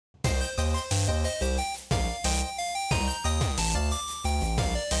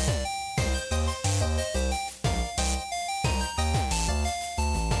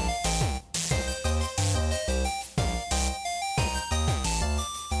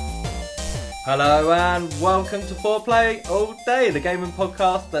Hello and welcome to 4P.A.D All Day, the gaming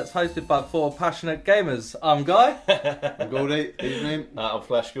podcast that's hosted by four passionate gamers. I'm Guy. I'm Goldie. Evening. I'm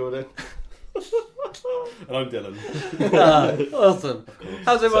Flash Gordon. And I'm Dylan. Awesome.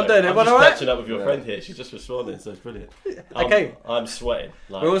 How's everyone doing? I'm Everyone just alright? catching up with your friend here. She's just responding, so it's brilliant. Okay. I'm sweating.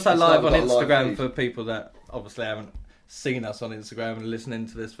 Like, We're also It's live like on we've got a live Instagram feed. for people that obviously haven't seen us on Instagram and listening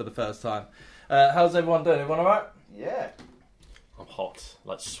to this for the first time. How's everyone doing? Everyone alright? Yeah. I'm hot,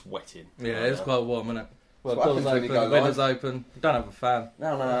 like sweating. Yeah, it's quite warm, isn't it? Well, That's what doors happens when you open, go windows live. open. Don't have a fan.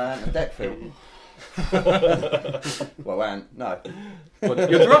 No, a deck fill. Well, no.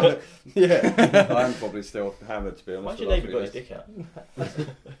 What, you're drunk? Yeah. I'm probably still hammered, to be honest. Why's your with neighbour got his this. dick out?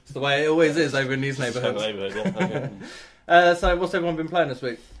 It's the way it always is over in these Same neighbourhoods. neighbourhood, yeah. Okay. So what's everyone been playing this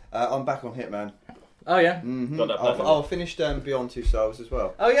week? I'm back on Hitman. Oh yeah? Mm-hmm. Got that back I finished Beyond Two Souls as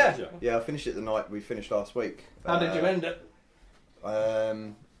well. Oh yeah? Yeah, I finished it the night we finished last week. How did you end it?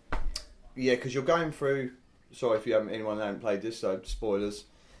 Yeah, because you're going through. Sorry if anyone hasn't played this, so spoilers.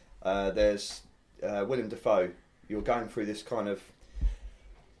 There's Willem Dafoe. You're going through this kind of.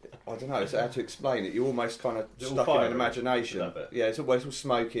 I don't know how to explain it. You're almost kind of Is it all stuck in fire an imagination. that bit? Yeah, it's all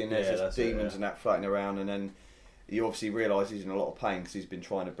smoking. There's Yeah, just that's it, demons yeah. and that floating around, and then you obviously realise he's in a lot of pain because he's been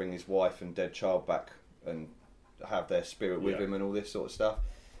trying to bring his wife and dead child back and have their spirit with Yeah. him and all this sort of stuff.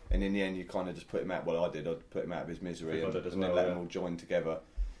 And in the end, you kind of just put him out. Well, I did. I'd put him out of his misery I and, did as and then well, let yeah. them all join together.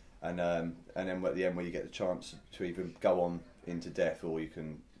 And then at the end, where you get the chance to either go on into death or you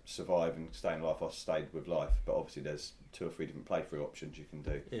can survive and stay in life. I stayed with life, but obviously there's 2 or 3 different playthrough options you can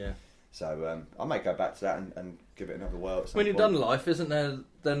do. Yeah. So I may go back to that and give it another whirl. At some When you've point. done life, isn't there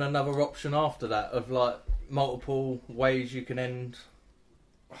then another option after that of like multiple ways you can end?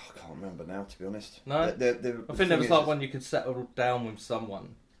 Oh, I can't remember now, to be honest. No? The I think there thing was is- like one you could settle down with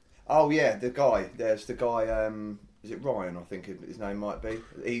someone. Oh yeah, the guy. There's the guy. Is it Ryan? I think his name might be.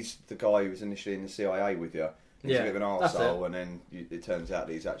 He's the guy who was initially in the CIA with you. He's Yeah, a bit of an that's arsehole, and then it turns out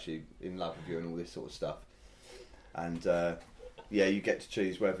that he's actually in love with you and all this sort of stuff. And yeah, you get to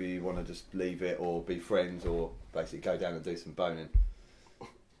choose whether you want to just leave it or be friends or basically go down and do some boning.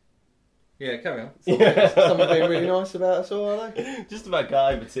 Yeah, carry on. Someone being really nice about us all, are they? Just about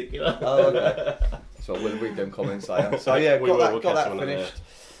Guy in particular. Oh, okay. So we'll read them comments later. So yeah, We'll got catch that them on it, finished.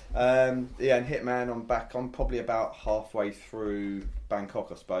 Yeah, and Hitman, I'm back. I'm probably about halfway through Bangkok,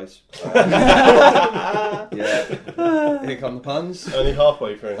 I suppose. Yeah. Here come the puns. Only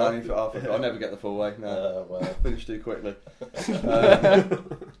halfway through. Huh? Only for half. I'll never get the full way. No, Well. finished too quickly.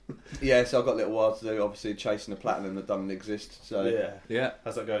 Yeah, so I've got a little while to do. Obviously, chasing the platinum that doesn't exist. So Yeah.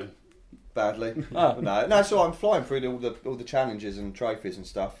 How's that going? badly. Oh. No. So I'm flying through all the challenges and trophies and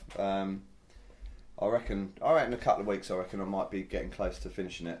stuff. I reckon in a couple of weeks, I might be getting close to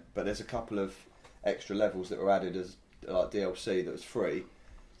finishing it. But there's a couple of extra levels that were added as like DLC that was free.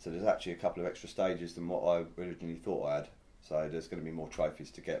 So there's actually a couple of extra stages than what I originally thought I had. So there's going to be more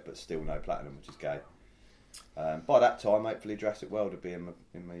trophies to get, but still no platinum, which is gay. By that time, hopefully Jurassic World will be in my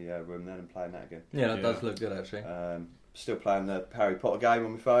room then and playing that again. Yeah, that Yeah. does look good actually. Still playing the Harry Potter game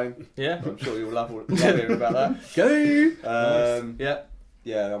on my phone. Yeah. I'm sure you'll love hearing about that. Go! Yeah. Yeah.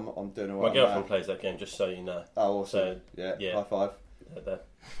 Yeah, I'm doing My alright. girlfriend plays that game, just so you know. Oh, awesome. So, yeah, yeah. high five.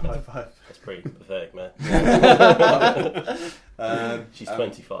 High five. That's pretty pathetic, man. She's Um,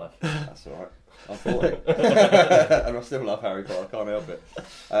 25. That's alright. I'm 40. And I still love Harry Potter, I can't help it.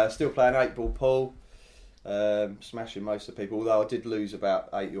 Still playing 8-ball pool. Smashing most of the people, although I did lose about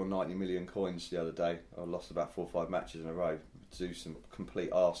 80 or 90 million coins the other day. I lost about 4 or 5 matches in a row to some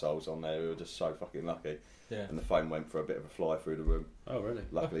complete arseholes on there who were just so fucking lucky. Yeah. And the phone went for a bit of a fly through the room. Oh, really?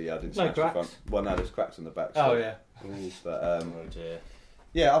 Luckily, I didn't No smash the cracks? front. Well, no, there's cracks on the back. Oh still. yeah. But Oh dear.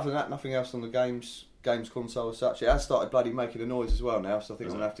 yeah, other than that, nothing else on the games console as such. It has started bloody making a noise as well now, so I think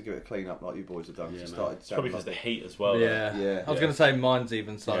I'm going to have to give it a clean up like you boys have done. Yeah, It man. started It's probably because sounding of the heat as well. Yeah. Yeah. I was going to say mine's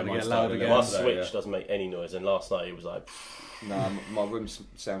even starting Yeah, to mine's get loud starting to again. My Yeah. Switch Yeah. doesn't make any noise, and last night it was like. No, my room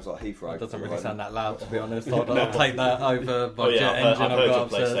sounds like Heathrow. It doesn't at the really sound moment. that loud, to be honest. I'll take that over my Oh yeah, jet I've engine. heard I've your got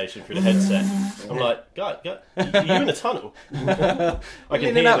upstairs. PlayStation through the headset. I'm like, God, you're in a tunnel. I In can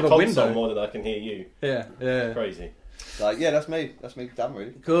and hear out the of a console window. more than I can hear you. Yeah, yeah. Crazy. So yeah, that's me. That's me done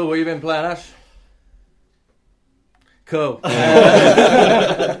really. Cool. What you been playing, Ash? Cool.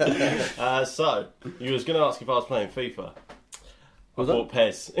 So, you was going to ask if I was playing FIFA. Was I bought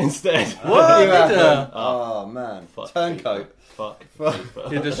PES instead. What? You have Yeah. done? Oh man, Fuck turncoat. Fuck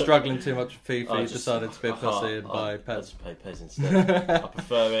FIFA. You're just struggling too much with FIFA. I You just- decided to be a I can't- pussy and buy I PES. just play PES instead. I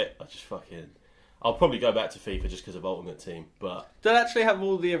prefer it. I just fucking... I'll probably go back to FIFA just because of Ultimate Team, but... Do they actually have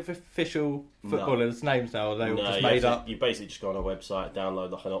all the official footballers' names now, or are they all No, just you made have to- up? You basically just go on a website,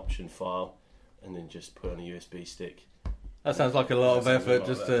 download like an option file, and then just put it on a USB stick. That sounds like a lot of effort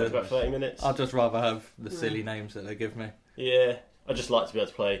just It's about to... 30 minutes. I'd just rather have the silly names that they give me. Yeah, I just like to be able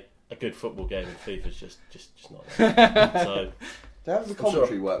to play a good football game, and FIFA's just not there. So, How does the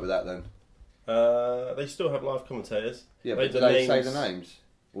commentary work with that then? they still have live commentators. Yeah, They but do do they say names. the names?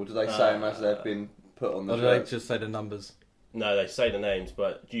 Or do they say them as they've been put on the Or do they shirt? just say the numbers? No, they say the names,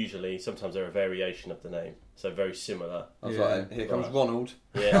 but usually, sometimes they're a variation of the name, so very similar. I was Yeah. like, here comes Ronald.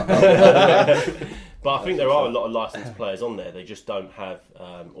 Yeah. But I think there are a lot of licensed players on there. They just don't have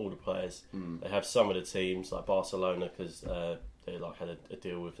all the players. They have some of the teams, like Barcelona, because they had a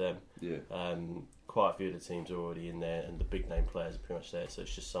deal with them. Yeah. Quite a few of the teams are already in there, and the big name players are pretty much there. So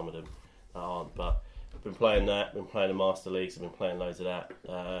it's just some of them that aren't. But I've been playing that. Been playing the Master Leagues. I've been playing loads of that.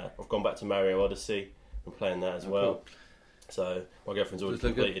 I've gone back to Mario Odyssey. Been playing that as well. Cool. So my girlfriend's already Does it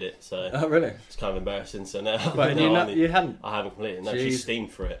look completed it. So Oh, really? it's kind of embarrassing. So now, But now you hadn't? I haven't completed it. No, she Jeez.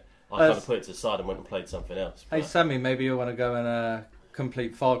 steamed for it. I That's- kind of put it to the side and went and played something else. Hey, but- Sammy, maybe you'll want to go and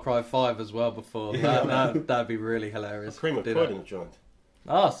complete Far Cry 5 as well before. That'd be really hilarious. Cream of Do Croydon that. have joined.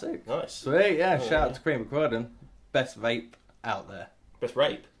 Oh, sick. Nice. Sweet, yeah. Oh, Shout yeah. out to Cream of Croydon. Best vape out there. Best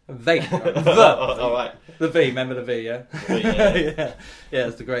rape. Vape. All right. The V, remember the V, yeah? Yeah. Yeah,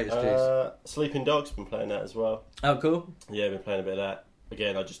 it's the greatest juice. Sleeping Dogs, been playing that as well. Oh, cool. Yeah, been playing a bit of that.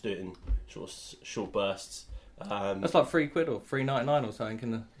 Again, I just do it in short bursts. That's like £3 or $3.99 or something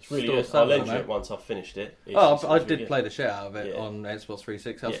in the It's really store good. I'll sale, lend you mate. it once I've finished it. I It's did really play good. the shit out of it Yeah. on Xbox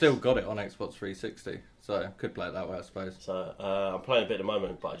 360. I've Yes. still got it on Xbox 360, so I could play it that way, I suppose. So I'm playing a bit at the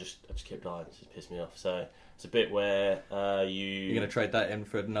moment, but I just keep dying. It's just pissed me off. So it's a bit where You're going to trade that in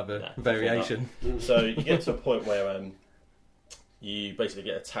for another Nah, variation. So you get to a point where you basically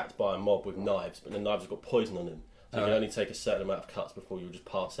get attacked by a mob with knives, but the knives have got poison on them. So you can only take a certain amount of cuts before you'll just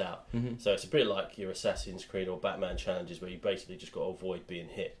pass out. Mm-hmm. So it's a bit like your Assassin's Creed or Batman challenges where you basically just got to avoid being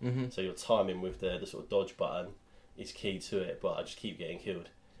hit. Mm-hmm. So your timing with the sort of dodge button is key to it, but I just keep getting killed.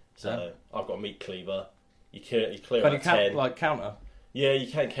 So I've got a meat cleaver. You clear But you at 10. can't, like, counter. Yeah, you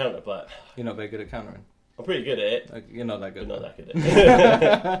can counter, but You're not very good at countering. I'm pretty good at it. Like, you're not that But good. not that good at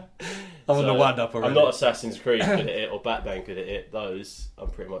it. I'm on the So, wind up already. I'm not Assassin's Creed good at it or Batman good at it. Those I'm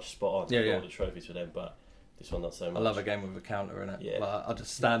pretty much spot on. Yeah, I've got yeah. all the trophies for them, but this one not so much. I love a game with a counter in it. Yeah. Like, I'll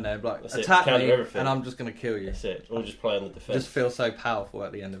just stand there and be like, That's it, attack counter me, everything. and I'm just going to kill you. That's it. Or just play on the I defense. just feel so powerful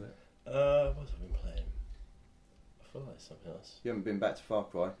at the end of it. What have I been playing? I feel like something else. You haven't been back to Far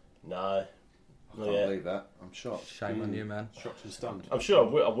Cry? No, I not can't yet. believe that. I'm shocked. Shame on you, man. Shocked and stunned. I'm sure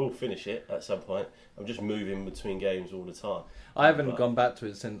I will finish it at some point. I'm just moving between games all the time. I haven't But- gone back to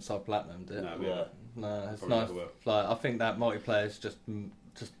it since I platinumed it. No, we Yeah. haven't. No, it's Probably nice. never will. Like, I think that multiplayer's just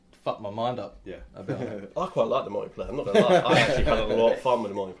fucked my mind up Yeah. a bit on it. I quite like the multiplayer. I'm not gonna lie. I actually had a lot of fun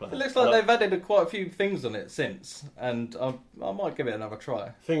with the multiplayer. It looks like they've added quite a few things on it since, and I might give it another try.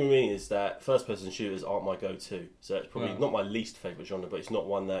 The thing with me is that first-person shooters aren't my go-to, so it's probably No. not my least favourite genre, but it's not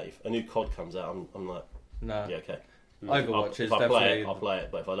one that if a new COD comes out, I'm like, No, yeah, okay. Overwatch is if I play definitely it, I'll play it,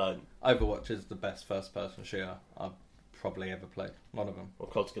 but if I don't, Overwatch is the best first-person shooter I've probably ever played. One of them. well,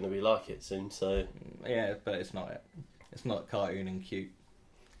 COD's going to be like it soon, so... Yeah, but it's not it. It's not cartoon and cute.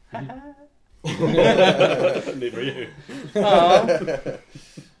 Neither are you. Aw.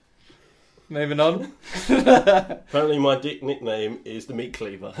 Moving on. Apparently my nickname is the Meat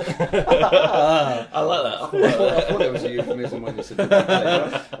Cleaver. I like that. I thought it was a euphemism when you said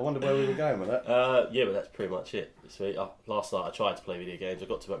that. I wonder where we were going with that. Yeah, but that's pretty much it this week. Last night I tried to play video games. I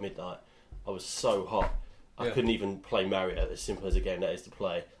got to about midnight. I was so hot. I Yeah. couldn't even play Mario, as simple as a game that is to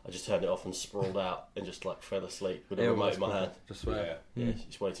play. I just turned it off and sprawled out and just like fell asleep with a remote in my hand. Just swear. Yeah,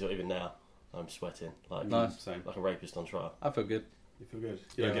 it's way too. Even now, I'm sweating like Nice. Same. like a rapist on trial. I feel good. You feel good.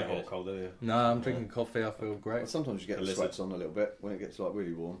 You don't Yeah. get hot or cold, do you? No, I'm drinking coffee. I feel But great. sometimes you get A the lizard. sweats on a little bit when it gets like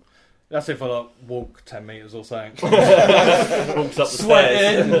really warm. That's if I like walk 10 metres or something. Walks up the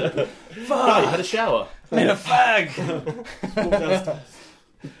stairs. Sweating. Oh, you had a shower. Need a fag.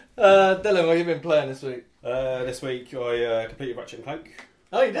 Dylan, what have you been playing this week? This week I completed Ratchet and Clank.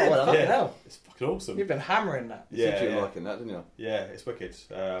 Oh, you did? Oh, well, Fucking yeah. hell. It's fucking awesome. You've been hammering that. You said you Yeah, were yeah. liking that, didn't you? Yeah, it's wicked.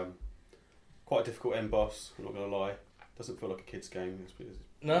 Quite a difficult end boss, I'm not going to lie. Doesn't feel like a kid's game.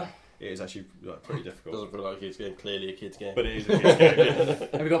 No? It is actually like, pretty difficult. Doesn't feel like a kid's game. Clearly a kid's game. But it is a kid's game. Yeah.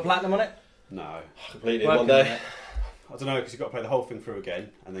 Have you got platinum on it? No. Completed it Working one on day. it. I don't know, because you've got to play the whole thing through again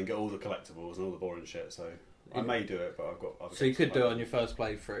and then get all the collectibles and all the boring shit, so I may do it, but I've got other So you games could to do play. it on your first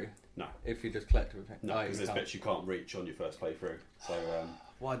playthrough? No. If you just collect everything? No, Oh, because you there's can't. bits you can't reach on your first playthrough. So,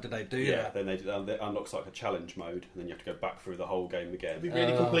 Why did they do yeah, that? then it unlocks like a challenge mode, and then you have to go back through the whole game again. Have you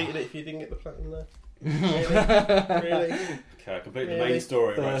really completed it if you didn't get the platinum there? Really? Okay, I completed the Really? main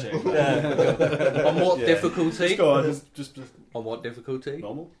story of Ratchet. On what Yeah. difficulty? Just go on, just On what difficulty?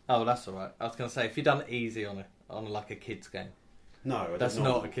 normal. Oh, that's alright. I was going to say, if you've done easy on it, on like a kids game? No, I That's did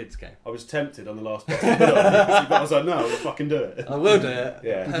not a kids game. I was tempted on the last bus to put it on, but I was like, no, I'll fucking do it. I will do it.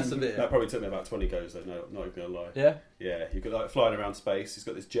 Yeah, Persevere. that probably took me about 20 goes though. No, not even gonna lie. Yeah. Yeah, you've got like flying around space. He's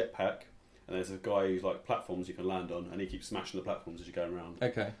got this jetpack, and there's a guy who's like platforms you can land on, and he keeps smashing the platforms as you're going around.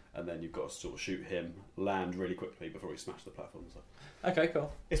 Okay. And then you've got to sort of shoot him, land really quickly before he smashes the platforms. Okay,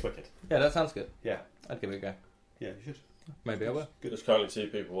 cool. It's wicked. Yeah, that sounds good. Yeah, I'd give it a go. yeah, you should. Maybe I will. Good, There's currently 2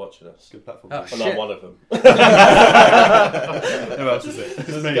 people watching us. good platform. Oh, And shit. I'm one of them. Who else is it? It's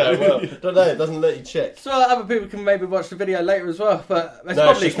going well. Don't know, it doesn't let you check. So other people can maybe watch the video later as well, but it's No,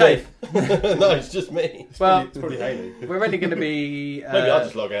 probably it's just Cave. No, it's just me. Well, It's probably Haley. we're only going to be... Maybe I'll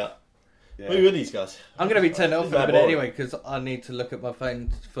just log out. Yeah. Who are these guys? I'm going to be turning it off in a Bad minute boy. anyway, because I need to look at my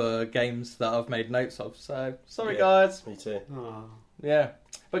phone for games that I've made notes of. So, sorry Yeah. guys. Me too. Oh. Yeah.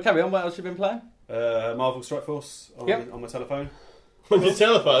 But carry on, what else have you been playing? Marvel Strike Force on, Yep. on my telephone. On your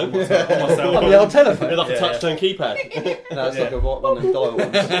telephone? On my cell On phone. the old telephone. With like a Yeah. touch-tone keypad. No, it's Yeah. like one of them dial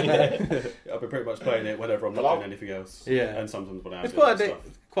ones. I've been pretty much playing it whenever I'm not Hello? doing anything else. Yeah. And sometimes when I am It's doing quite, stuff.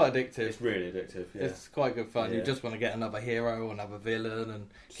 quite addictive. It's really addictive. Yeah. It's quite good fun. You Yeah. just want to get another hero or another villain and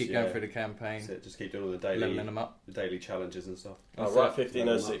keep going Yeah. through the campaign, That's it. Just keep doing all the leveling them up. daily challenges and stuff. Oh, That's right, it.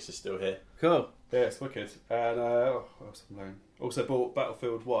 1506 is still here. Cool. Yeah, it's wicked. And what else am I playing? Also bought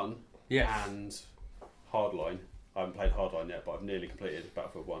Battlefield 1 Yes. and Hardline. I haven't played Hardline yet, but I've nearly completed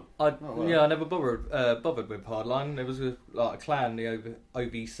Battlefield 1. wow. Yeah, I never bothered with Hardline. It was like a clan, the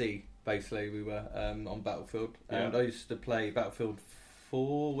OBC, basically. We were on Battlefield. And Yeah. I used to play Battlefield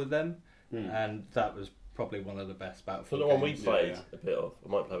 4 with them. Hmm. And that was probably one of the best For Battlefield the one we games. played Yeah. a bit of, I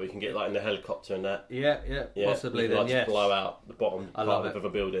might play. We can get like in the helicopter and that. Yeah, Yeah, possibly you can, then, like, yes. just blow out the bottom I love part it. of a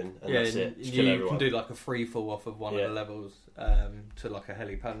building, and Yeah, that's it. and Just kill you everyone. can do like a free fall off of one Yeah. of the levels to like a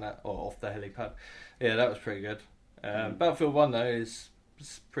helipad and that, or off the helipad. Yeah, that was pretty good. Battlefield 1 though is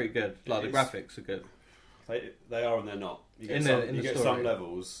pretty good. Like the It is. graphics are good. They are and they're not. You get In some, the- in you the get story. some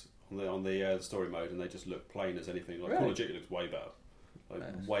levels on the story mode, and they just look plain as anything. Like Call Really? of Duty looks way better,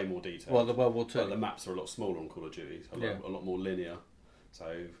 like Nice. way more detailed. Well, the World War Like, the II. maps are a lot smaller on Call of Duty, so Yeah. a lot more linear. So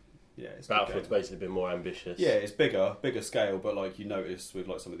yeah, it's a good Battlefield's game. basically been more ambitious. Yeah, it's bigger scale, but like you notice with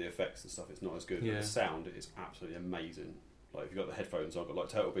like some of the effects and stuff, it's not as good. Yeah. But the sound is absolutely amazing. Like if you've got the headphones on, I've got like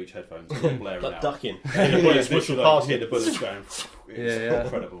Turtle Beach headphones, they're all blaring Like out. ducking. Yeah, The bullets literally, whistle like, past you you. hear the bullets going. It's Yeah.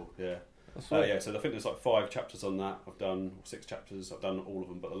 incredible. Yeah. That's right. Yeah, so I think there's like 5 chapters on that. I've done 6 chapters. I've done all of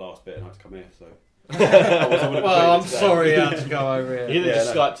them, but the last bit, and I had to come here. So. Well, I'm sorry I had to go over You here. could have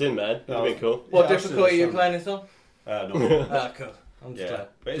just no. Skyped in, man. That'd No. been cool. What Yeah, difficulty are you absolutely. playing this on? No. Ah, cool. I'm just Yeah, glad.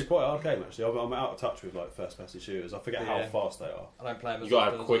 but it's quite a hard game actually. I'm out of touch with like first-person shooters. I forget how Yeah. fast they are. I don't play them You as gotta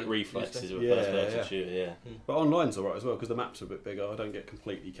often have as quick I used reflexes to. with Yeah, first person yeah. shooter, yeah. But online's alright as well because the maps are a bit bigger. I don't get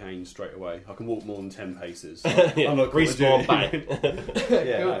completely caned straight away. I can walk more than 10 paces. Yeah. Unlike Call of Respawn, Duty. bang.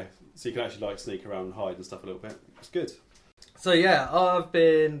 Yeah, Cool. no. So you can actually like sneak around and hide and stuff a little bit. It's good. So yeah, I've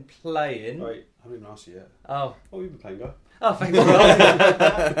been playing. Right, I haven't even asked you yet. Oh, What have you been playing, guy? oh, thanks for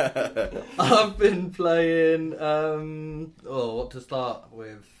asking. I've been playing. What to start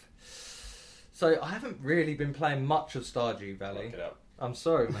with? So I haven't really been playing much of Stardew Valley. Work it out. I'm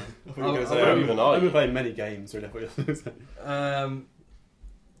sorry, man. I thought you were gonna I- say, I I've even been- know. I've been playing many games. Really.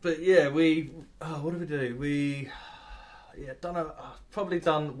 But yeah, what did we do? Probably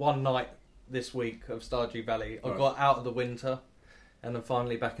done one night this week of Stardew Valley. I Right. got out of the winter, and I'm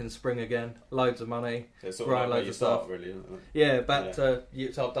finally back in spring again. Loads of money. It's sort of Grind like where loads you of start, stuff. really. Isn't it? Yeah,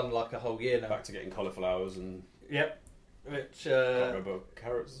 so I've done like a whole year now. Back to getting cauliflowers and Yep. Which can't remember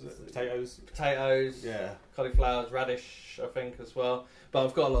carrots, is it? Potatoes. potatoes, Yeah. cauliflowers, radish, I think as well. But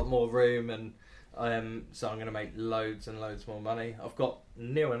I've got a lot more room, and so I'm going to make loads and loads more money. I've got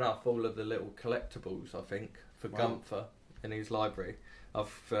near enough all of the little collectibles, I think, for Wow. Gunther in his library. I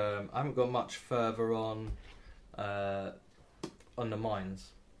haven't got much further on the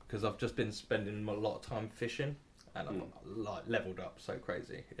mines because I've just been spending a lot of time fishing, and I've like leveled up so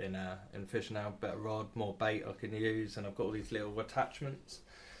crazy in fishing now. Better rod, more bait I can use, and I've got all these little attachments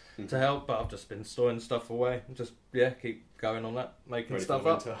to help. But I've just been storing stuff away. Just keep going on that, making Ready stuff for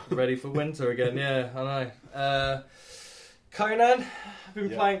up, winter. ready for winter again. Yeah, I know. Conan, I've been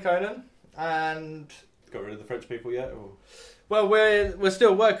Yeah. playing Conan, and Got rid of the French people yet? Or? well, we're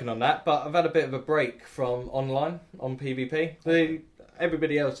still working on that, but I've had a bit of a break from online on PvP.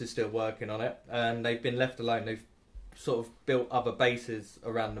 Everybody else is still working on it, and they've been left alone. They've sort of built other bases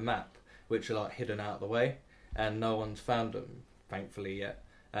around the map, which are like hidden out of the way, and no one's found them, thankfully, yet.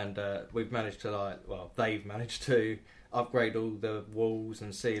 And we've managed to they've managed to upgrade all the walls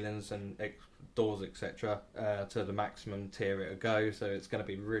and ceilings and doors, etc., to the maximum tier it'll go. So it's going to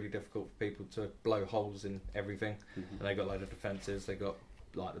be really difficult for people to blow holes in everything. Mm-hmm. And they got a load of defences. They got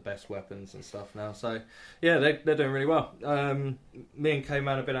like the best weapons and stuff now. So yeah, they're doing really well. Me and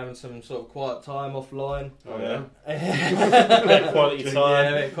K-Man have been having some sort of quiet time offline. Oh yeah. Bit of quality time.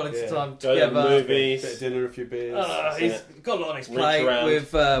 Yeah, bit of quality time Go to together. movies. Bit of dinner, a few beers. He's got a lot on his Reach plate around.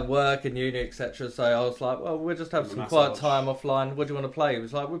 with work and uni, etc. So I was like, well, we'll just have some quiet time offline. What do you want to play? He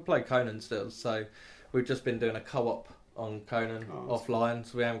was like, we play Conan still. So we've just been doing a co-op on Conan offline,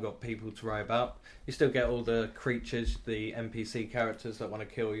 so we haven't got people to worry about. You still get all the creatures, the NPC characters that want to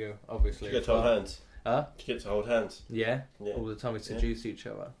kill you, obviously. Did you get to hold hands? Huh? Did you get to hold hands? Yeah. Yeah. All the time we seduce each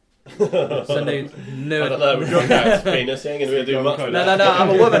other. So I don't know, with your character's penis, you ain't going to be able to do much with that. No, I'm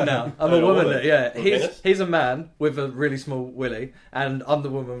a woman now. I'm a woman. woman? Yeah, With he's a man with a really small willy, and I'm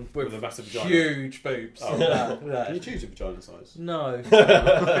the woman with a massive vagina. huge boobs. Oh. Yeah. Can you choose your vagina size? No, I think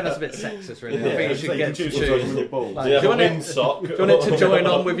that's a bit sexist, really. I think you should get to choose choose. your balls. Like, Do you have do you a want it- windsock? Do you want it to join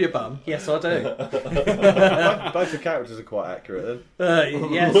on with your bum? Yes, I do. Both the characters are quite accurate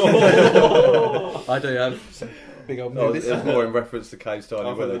Yes, I do have some big old then. movies. It's more in reference to Cave's tiny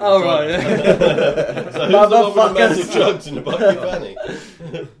Oh, willy. Oh right. So who's the one with the massive jugs in the bucket fanny?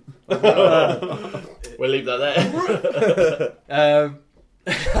 We'll leave that there.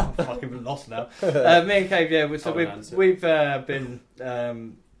 I'm fucking lost now. Me and Cave, yeah. So we've been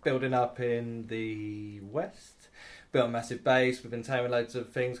building up in the west, built a massive base. We've been taming loads of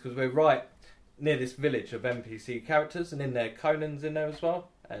things because we're right near this village of NPC characters, and in there Conan's in there as well.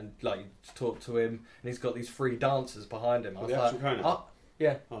 And like you talk to him, and he's got these 3 dancers behind him. I was The like, actual Conan?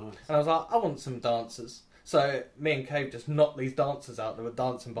 yeah. Oh, nice. And I was like, I want some dancers. So me and Cave just knocked these dancers out that were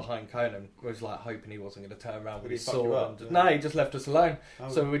dancing behind Conan. We was like hoping he wasn't going to turn around with Did he his fuck you sword. up? No, he just left us alone. Oh.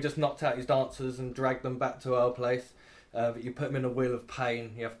 So we just knocked out his dancers and dragged them back to our place. But you put them in a wheel of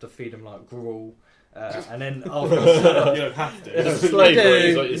pain. You have to feed them like gruel. And then after You don't have to. It's slavery,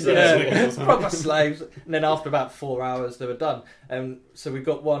 is what you're saying. yeah, proper slaves. And then after about 4 hours, they were done. So we've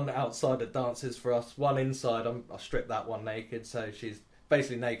got one outside that dances for us, one inside. I stripped that one naked, so she's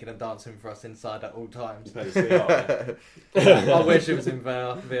basically naked and dancing for us inside at all times. You pay the VR. I wish it was in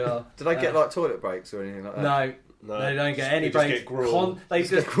VR. Did I get like toilet breaks or anything like that? No. No. They don't get any You just breaks. get gruel. They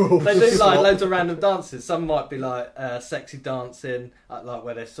do like loads of random dances. Some might be like sexy dancing, like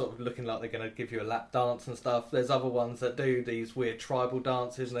where they're sort of looking like they're going to give you a lap dance and stuff. There's other ones that do these weird tribal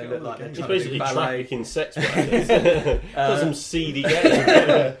dances, and they look like they're It's trying to do basically ballet. trafficking sex workers. Got some seedy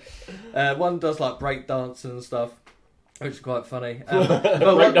games. One does like break dance and stuff, which is quite funny.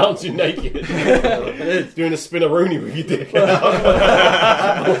 Break dancing naked. Doing a spin-a-rooney with your dick.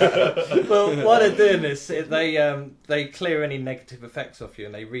 Well, while they're doing this, they clear any negative effects off you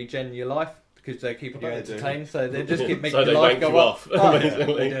and they regen your life because they're keeping you I bet they do. entertained. So they just keep making So they your life wank go you up. off, Oh, yeah,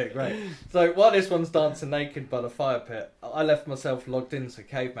 basically. they do, great. So while this one's dancing naked by the fire pit, I left myself logged in so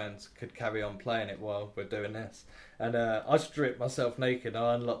Caveman could carry on playing it while we're doing this. And I stripped myself naked and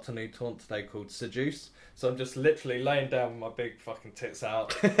I unlocked a new taunt today called Seduce. So I'm just literally laying down with my big fucking tits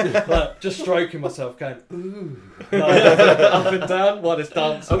out, like, just stroking myself, going ooh, like, up and down while this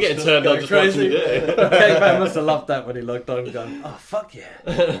dance. I'm getting turned on just watching you do it. Caveman must have loved that when he logged on, going, oh fuck yeah.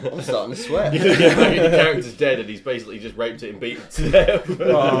 I'm starting to sweat. Your character's dead and he's basically just raped it and beat it to death.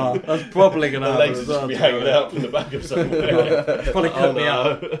 Oh, that's probably gonna The happen. legs as will just well, be to hanging be out from the back of somewhere. honest. Probably cut me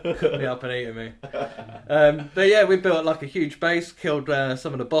up and eating me. But yeah, we built like a huge base, killed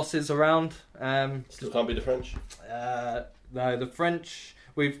some of the bosses around. Still can't be the French. No, the French.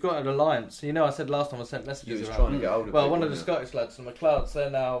 We've got an alliance. You know, I said last time I sent He messages was around. trying to get hold of Well, people, one of the wasn't Scottish lads, the McLeods, they're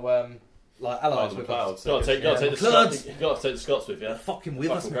now like allies Oh, the with McLeods. us. Gotta take the Floods. Scots. Gotta take the Scots with you. Fucking with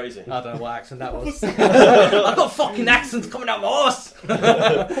us. Fucking crazy. I don't know what accent that was. I've got fucking accents coming out my arse.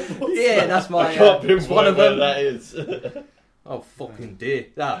 Yeah, that's my. I can't it's one pinpoint of where them. that is. Oh fucking dear.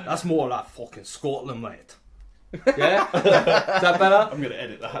 That's more like fucking Scotland, mate. Yeah, is that better? I'm going to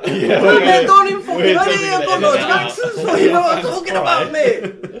edit that. Yeah, don't even fucking We're ready. I've got definitely loads of gonna edit accents. You know what I'm talking about,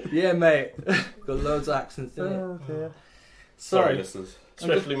 mate? Yeah, mate. Got loads of accents in it. Sorry, Sorry. listeners.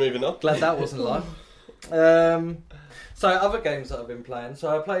 Swiftly moving on. Glad that wasn't live. So other games that I've been playing. So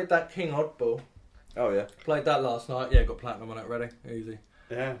I played that King Oddball. Oh yeah. Played that last night. Yeah, got platinum on it ready. Easy.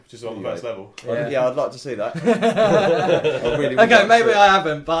 Yeah, just on the first level. Yeah, I'd like to see that. I really would Okay, like to maybe see it. I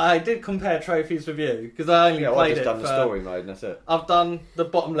haven't, but I did compare trophies with you because I only Yeah, well, played I've just it. done the story mode and that's it. I've done the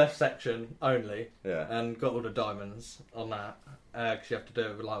bottom left section only Yeah. and got all the diamonds on that because you have to do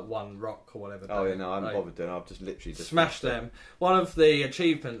it with like one rock or whatever. Oh yeah, no, I haven't Like, bothered doing. I've just literally just smashed them. One of the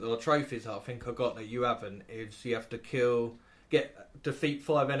achievements or trophies I think I got that you haven't is you have to defeat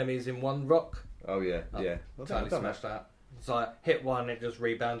 5 enemies in one rock. Oh yeah, yeah. Totally smashed that. So I hit one, it just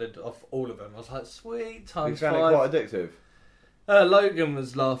rebounded off all of them. I was like, sweet, You times found 5. it quite addictive. Logan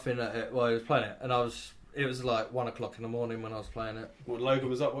was laughing at it while he was playing it, and I was it was like 1 o'clock in the morning when I was playing it. Well, Logan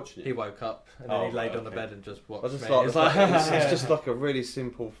was up watching it. He woke up and then he laid on the bed and just watched I just me. like, It's it's just like a really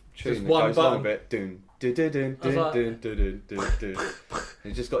simple tune Just that one goes on a button. bit. Dun, dun, dun, dun, I was dun, like- dun, dun, dun, dun, dun.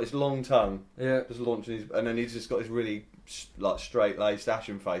 He's just got his long tongue, yeah. just launching his, and then he's just got his really like straight laced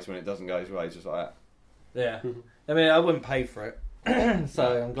ashen face when it doesn't go his way. He's just like that. Yeah. I mean, I wouldn't pay for it,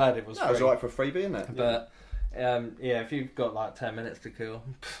 so I'm glad it was No, it was free. alright for a freebie, isn't it? But yeah, if you've got like 10 minutes to kill,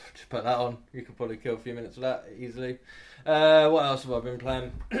 just put that on. You could probably kill a few minutes with that easily. What else have I been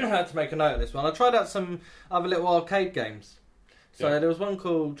playing? I had to make a note of this one. I tried out some other little arcade games. So Yeah. there was one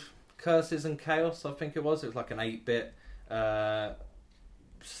called Curses and Chaos, I think it was. It was like an 8-bit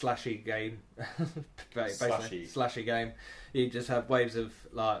slashy game. Basically, slashy game. You just have waves of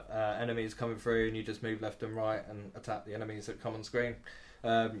like enemies coming through, and you just move left and right and attack the enemies that come on screen.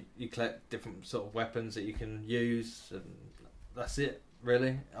 You collect different sort of weapons that you can use, and that's it,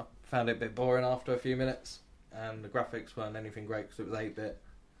 really. I found it a bit boring after a few minutes, and the graphics weren't anything great because it was 8-bit.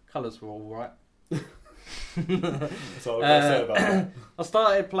 Colours were all right. That's all I've got to say about that. I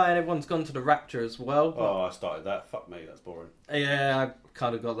started playing Everyone's Gone to the Rapture as well. Oh, I started that. Fuck me, that's boring. Yeah, I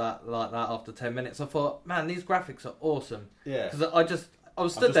kind of got that like that after 10 minutes. I thought, man, these graphics are awesome. Yeah. Because I was I'm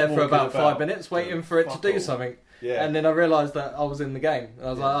stood just there for walking about 5 about, minutes waiting doing for it to fuck do all. something. Yeah. And then I realised that I was in the game. And I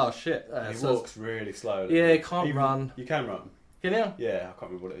was Yeah. like, oh shit. And he So- walks really slowly. Yeah, he can't run. You can run. Can you? Yeah, I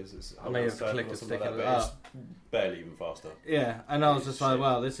can't remember what it is. It's I may have seven clicked or a something stick like in that, it. but it's barely even faster. Yeah, and I was It's just like, shit.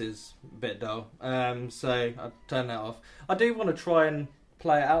 wow, this is a bit dull. So I turned that off. I do want to try and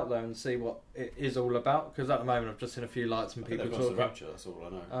play it out though and see what it is all about, because at the moment I've just seen a few lights and I think people they've gone to talking. Rapture, that's all I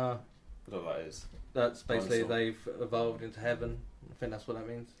know. Uh, I don't know what that is. that's basically Dinosaur. they've evolved into heaven. I think that's what that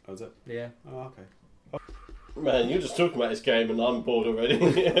means. Oh, is it? Yeah. Oh, okay. Man, you're just talking about this game and I'm bored already. I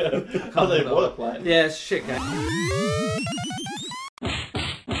don't even want to play it. Yeah, it's a shit game.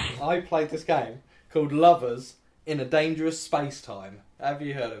 I played this game called Lovers in a Dangerous Space Time. Have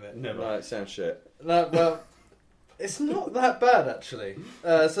you heard of it? Never. No, it sounds shit. No, well, it's not that bad actually.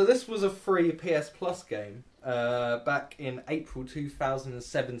 So this was a free PS Plus game back in April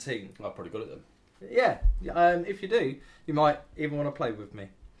 2017. I've probably got it then. Yeah, if you do, you might even want to play with me.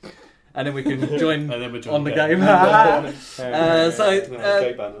 And then we can join And then we're on the joining game.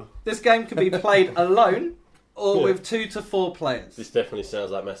 Gay banner. This game can be played alone or Yeah. with 2 to 4 players. This definitely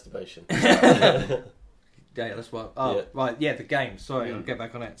sounds like masturbation. Yeah, that's what. Oh, Yeah. right. Yeah, the game. Sorry, Mm. I'll get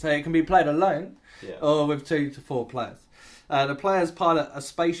back on it. So it can be played alone Yeah. or with 2 to 4 players. The players pilot a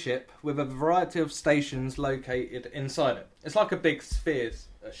spaceship with a variety of stations located inside it. It's like a big spheres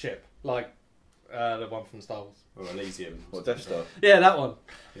ship, like the one from Star Wars. Or Elysium. What, Death Star? Yeah, that one.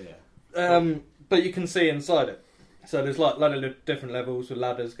 Yeah. But you can see inside it. So there's like a lot of different levels with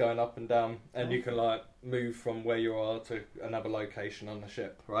ladders going up and down, and you can like move from where you are to another location on the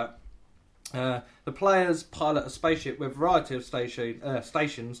ship, right? The players pilot a spaceship with a variety of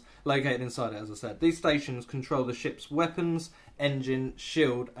stations located inside it, as I said. These stations control the ship's weapons, engine,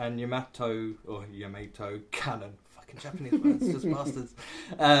 shield, and Yamato cannon. Fucking Japanese words, just bastards.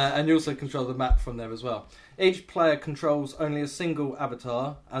 And you also control the map from there as well. Each player controls only a single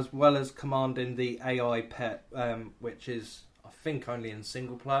avatar, as well as commanding the AI pet, which is, I think, only in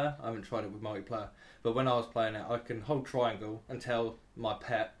single player. I haven't tried it with multiplayer. But when I was playing it, I can hold triangle and tell my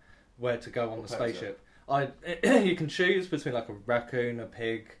pet where to go on What the pet is spaceship. You can choose between like a raccoon, a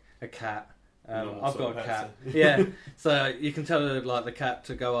pig, a cat. Normal I've sort got a of cat. pets. Yeah, so you can tell like the cat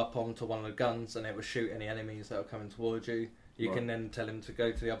to go up onto one of the guns, and it will shoot any enemies that are coming towards you. You Right. can then tell him to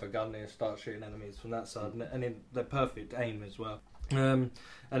go to the other gun and start shooting enemies from that side, and then they're perfect aim as well. And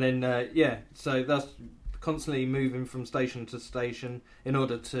then so that's constantly moving from station to station in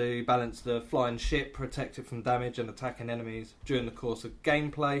order to balance the flying ship, protect it from damage, and attacking enemies. During the course of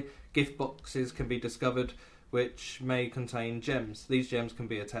gameplay, gift boxes can be discovered which may contain gems. These gems can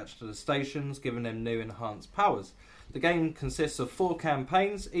be attached to the stations, giving them new enhanced powers. The game consists of 4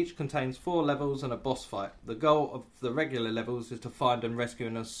 campaigns, each contains 4 levels and a boss fight. The goal of the regular levels is to find and rescue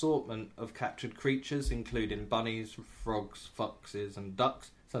an assortment of captured creatures, including bunnies, frogs, foxes, and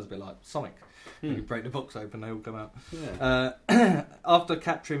ducks. Sounds a bit like Sonic. When you break the box open, they all come out. Yeah. After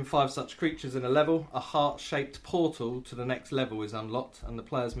capturing 5 such creatures in a level, a heart-shaped portal to the next level is unlocked, and the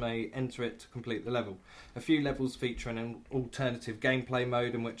players may enter it to complete the level. A few levels feature an alternative gameplay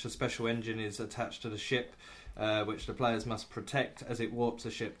mode in which a special engine is attached to the ship, which the players must protect as it warps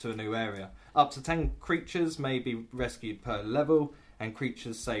the ship to a new area. Up to 10 creatures may be rescued per level, and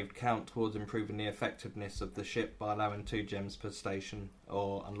creatures saved count towards improving the effectiveness of the ship by allowing 2 gems per station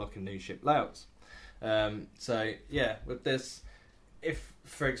or unlocking new ship layouts. With this, if,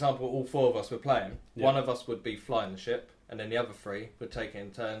 for example, all 4 of us were playing, Yeah. one of us would be flying the ship, and then the other 3 would take it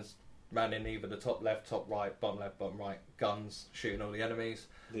in turns ran in either the top left, top right, bottom left, bottom right, guns, shooting all the enemies.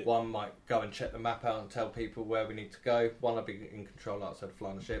 Yeah. One might go and check the map out and tell people where we need to go. One will be in control outside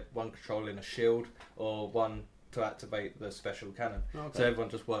flying the ship. One controlling a shield, or one to activate the special cannon. Okay. So everyone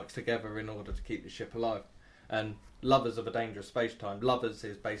just works together in order to keep the ship alive. And Lovers of a Dangerous Space Time. Lovers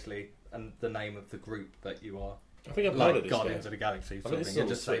is basically the name of the group that you are. I think I've heard Like of this Guardians game. of the Galaxy. I Sort think of it's thing. You're on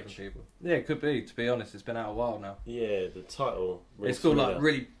just the saving Switch. people. Yeah, it could be. To be honest, it's been out a while now. Yeah, the title. It's got like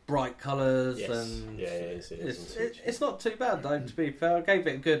really bright colours Yes. and Yeah, it is on the Switch. it's not too bad though. To be fair, I gave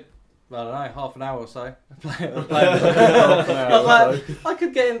it a good, I don't know, half an hour or so. I was like, I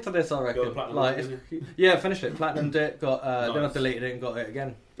could get into this. I Got reckon. the platinum, Like, didn't yeah, finished it. Platinum it. Got then I Nice. deleted it and got it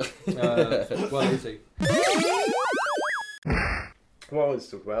again. Well, easy. What I wanted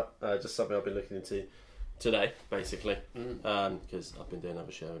to talk about, just something I've been looking into today, basically, because I've been doing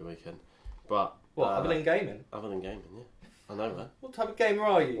other shit over the weekend. But What other than gaming? other than gaming, yeah, I know, man. What type of gamer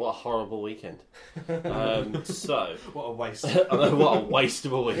are you? What a horrible weekend. So What a waste. I know, what a waste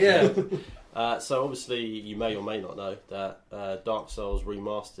of a Yeah. weekend. So obviously, you may or may not know that Dark Souls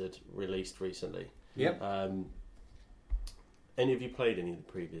Remastered released recently. Yep. Any of you played any of the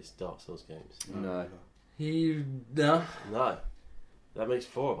previous Dark Souls games? No. No. No. That makes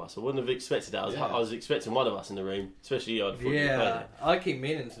 4 of us. I wouldn't have expected that. Yeah. I was expecting one of us in the room, especially you. I'd thought you played Yeah, it. I keep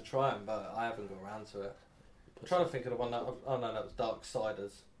meaning to try them, but I haven't got around to it. I'm trying to think of the one that. Oh no, that was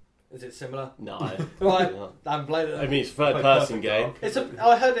Darksiders. Is it similar? No. Right, No. I haven't played it. I mean, it's a third-person game. It's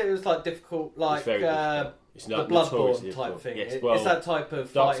I heard it was like difficult, like It's very difficult. It's the not Bloodborne notoriously type difficult. thing. Yes, well, It's that type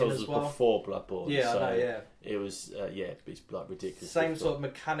of Dark fighting Souls as was well. before Bloodborne. Yeah, so I know. Yeah, it was. It's like ridiculous. same sort of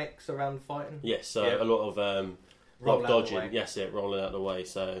mechanics around fighting. Yes, so Yeah. a lot of Roll out the dodging. way. Yes, rolling out of the way.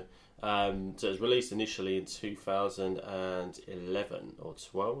 So it was released initially in 2011 or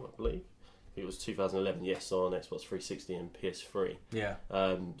 12, I believe. I think it was 2011. Yes, on Xbox 360 and PS3. Yeah.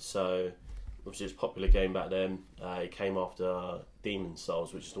 So obviously it was a popular game back then. It came after Demon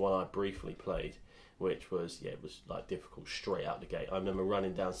Souls, which is the one I briefly played, which was it was like difficult straight out the gate. I remember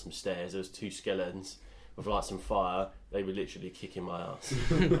running down some stairs. There was 2 skeletons with like some fire. They were literally kicking my ass.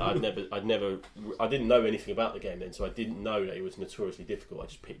 I didn't know anything about the game then, so I didn't know that it was notoriously difficult. I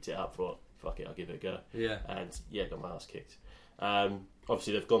just picked it up, thought, fuck it, I'll give it a go. Yeah. And got my ass kicked.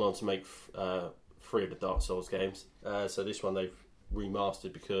 Obviously they've gone on to make 3 of the Dark Souls games. So this one they've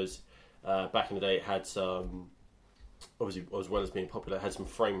remastered because back in the day it had some, obviously as well as being popular, it had some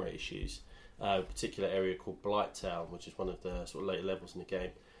frame rate issues. A particular area called Blight Town, which is one of the sort of later levels in the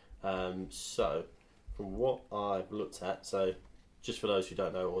game. So from what I've looked at, so just for those who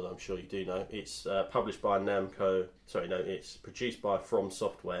don't know, although I'm sure you do know, it's published by Namco. It's produced by From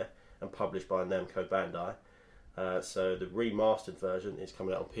Software and published by Namco Bandai. So the remastered version is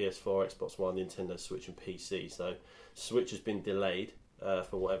coming out on PS4, Xbox One, Nintendo Switch and PC. So Switch has been delayed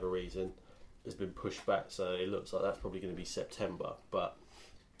for whatever reason. It's been pushed back, so it looks like that's probably going to be September. But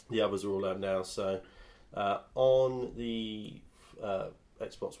the others are all out now. So on the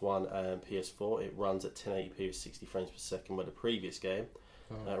Xbox One and PS4, it runs at 1080p with 60 frames per second, where the previous game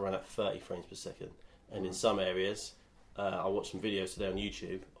ran at 30 frames per second. And in some areas, I watched some videos today on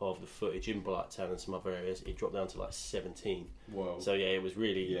YouTube of the footage in Blight Town and some other areas. It dropped down to like 17. Whoa. So it was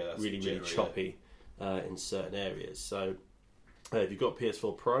really choppy in certain areas. So if you've got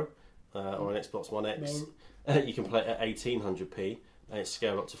PS4 Pro or an Xbox One X, you can play it at 1800p, and it's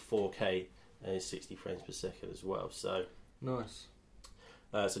scaled up to 4K and it's 60 frames per second as well. So nice.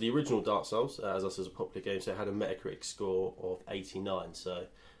 So the original Dark Souls, as I said, was a popular game, so it had a Metacritic score of 89. So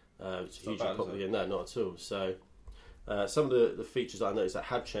it's a hugely popular game. No, not at all. So some of the features that I noticed that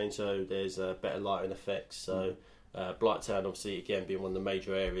have changed. So there's better lighting effects. So Blight Town, obviously, again being one of the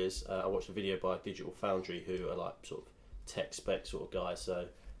major areas. I watched a video by Digital Foundry, who are like sort of tech spec sort of guys. So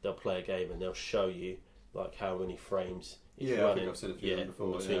they'll play a game and they'll show you like how many frames it's running. I think I've seen a few of them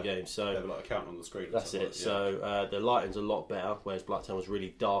before. Between games. So they have like a count on the screen. That's it. So the lighting's a lot better, whereas Blight Town was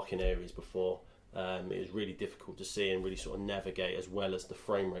really dark in areas before. It was really difficult to see and really sort of navigate, as well as the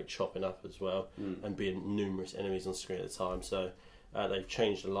frame rate chopping up as well, and being numerous enemies on screen at the time. So they've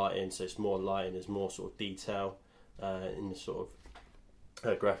changed the lighting, so it's more lighting, there's more sort of detail in the sort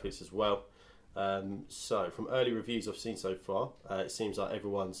of graphics as well. So from early reviews I've seen so far, it seems like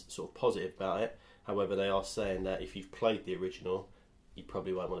everyone's sort of positive about it. However, they are saying that if you've played the original, you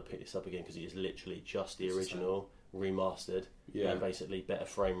probably won't want to pick this up again because it is literally just the original remastered and basically better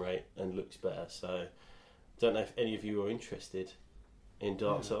frame rate and looks better. So don't know if any of you are interested in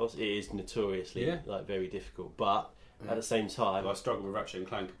Dark Souls. It is notoriously like very difficult, but at the same time, I struggle with Ratchet and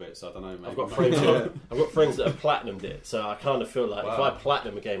Clank a bit, so I don't know. Maybe. I've got friends that have platinumed it, so I kind of feel like if I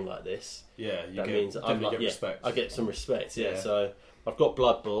platinum a game like this, you that get, means I'm like, get respect. I get some respect. Yeah. So I've got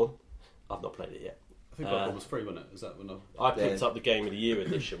Bloodborne. I've not played it yet. I think Bloodborne was free, wasn't it? Is that when I picked up the Game of the Year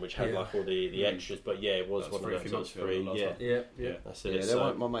edition, which had Yeah. like all the extras, but yeah, it was That was one free a of few those that was months ago, free. last Yeah, time. Yeah. that's it. Yeah,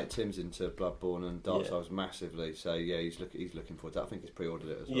 So, my mate Tim's into Bloodborne and Dark Yeah. Souls massively, so yeah, he's looking forward to that. I think he's pre-ordered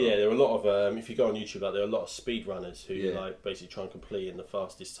it as well. yeah, there are a lot of if you go on YouTube, like there are a lot of speedrunners who Yeah. like basically try and complete in the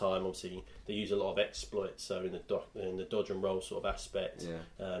fastest time. Obviously, they use a lot of exploits, so in the dodge and roll sort of aspect,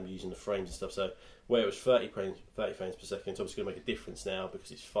 using the frames and stuff. So where it was 30 frames per second, it's obviously going to make a difference now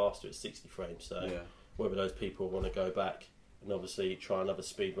because it's faster at 60 frames. So Yeah. whether those people want to go back and obviously try another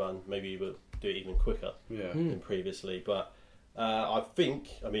speed run, maybe we'll do it even quicker Yeah. than previously. But I think,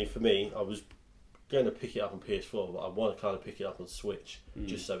 for me, I was going to pick it up on PS4, but I want to kind of pick it up on Switch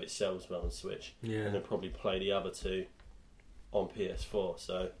just so it sells well on Switch, and then probably play the other two on PS4.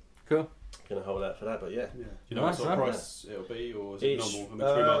 So Cool. going to hold out for that. But yeah, Do you know what Nice, sort of huh? price it'll be, or is it It's, normal?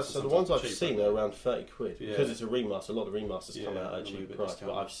 remasters so the sometimes ones are I've cheaper, seen but- are around 30 quid Yeah. because it's a remaster. A lot of remasters come Yeah, out at a normally a cheap bit price, but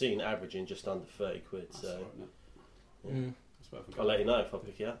discounted. I've seen averaging just under 30 quid. That's So all right, isn't it? Mm. That's worth a I'll go. let you know if I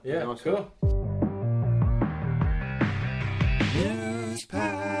pick it up. Yeah, Nice cool.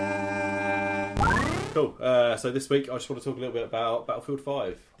 Cool. So this week I just want to talk a little bit about Battlefield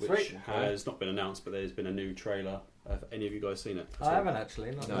 5, which Sweet. has not been announced, but there's been a new trailer. Have any of you guys seen it? I haven't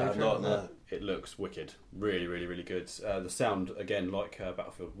actually. Not No, really I've sure. not, no. It looks wicked. Really, really, really good. The sound, again, like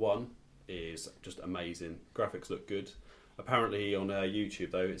Battlefield 1, is just amazing. Graphics look good. Apparently on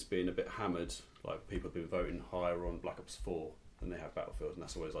YouTube, though, it's been a bit hammered. Like, people have been voting higher on Black Ops 4 than they have Battlefield, and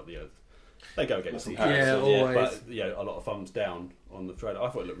that's always like they go against each other. Yeah, always. But yeah, a lot of thumbs down on the trailer. I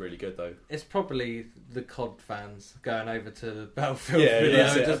thought it looked really good, though. It's probably the COD fans going over to the Battlefield Yeah, video.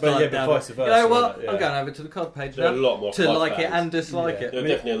 that's it. Just But like yeah, but down vice there. versa, You know what? yeah. I'm going over to the COD page There are now a lot more to COD like it fans. and dislike Yeah. it. There are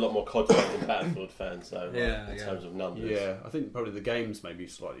definitely a lot more COD fans than Battlefield fans, though, Yeah, in yeah. terms of numbers. Yeah, I think probably the games maybe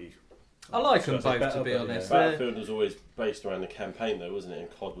slightly... I like them Should I say both, to better, be but honest. yeah. Battlefield was always based around the campaign, though, wasn't it? And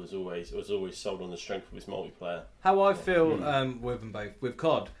COD was always sold on the strength of its multiplayer. How I feel with them both. With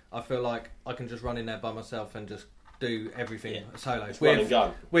COD, I feel like I can just run in there by myself and just do everything solo. It's run and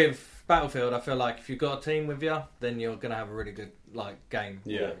gun. With Battlefield, I feel like if you've got a team with you, then you're going to have a really good game.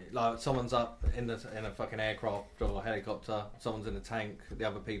 Yeah. Like someone's up in a fucking aircraft or helicopter, someone's in a tank, the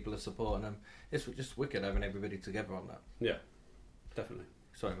other people are supporting them. It's just wicked having everybody together on that. Yeah, definitely.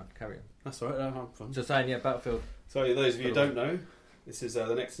 Sorry, man, carry on. That's all right, I'm fine. Just saying, Battlefield. So, those of you who don't know, this is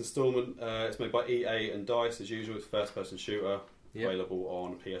the next instalment. It's made by EA and DICE, as usual. It's a first-person shooter, available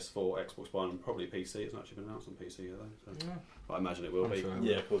on PS4, Xbox One, and probably PC. It's not actually been announced on PC yet, though. So I imagine it will I'm be. sure.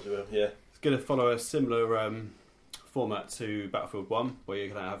 Yeah, of course it will. Yeah. It's going to follow a similar format to Battlefield 1, where you're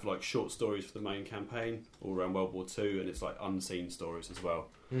going to have like short stories for the main campaign, all around World War II, and it's like unseen stories as well.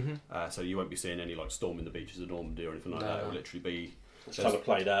 Mm-hmm. So you won't be seeing any like storming the beaches of Normandy or anything like that. It will literally be... It's kind of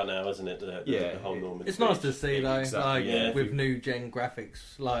played out now, isn't it? The whole Normandy It's nice siege. to see though, Exactly, like yeah. with new gen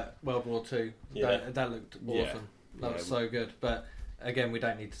graphics, like World War II. Yeah. That looked awesome. Yeah. That was so good. But again, we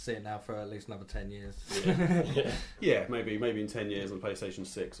don't need to see it now for at least another 10 years. Yeah, maybe in 10 years on PlayStation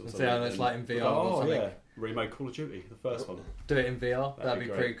 6 or See something. how it's like in VR or Oh something. yeah, remake Call of Duty, the first one. Do it in VR. That'd be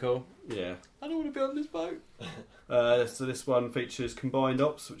be pretty great. cool. Yeah. I don't want to be on this boat. So this one features Combined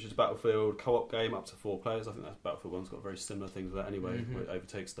Ops, which is a Battlefield co-op game up to 4 players. I think that Battlefield 1's got very similar things to that anyway, where it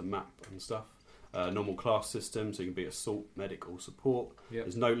overtakes the map and stuff. Normal class system, so you can be assault, medic or support. Yep.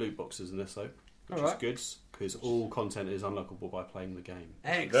 There's no loot boxes in this though, which is Alright. good, because all content is unlockable by playing the game.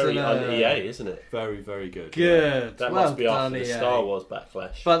 Excellent. Very un-EA, isn't it? Very, very good. Good. That well must be done, after the EA. Star Wars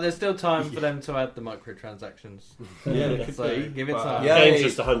backlash. But there's still time for them to add the microtransactions. Yeah, it could So, be. give it but, time. the Yeah. game's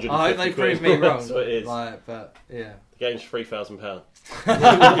just 150 I hope they quid. prove me wrong. That's what it is. Like, but yeah. The game's £3,000.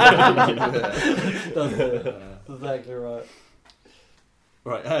 That's exactly right.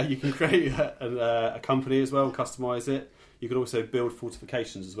 Right, you can create a company as well, customise it. You can also build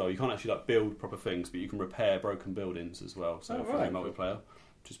fortifications as well. You can't actually like build proper things, but you can repair broken buildings as well. So for the multiplayer,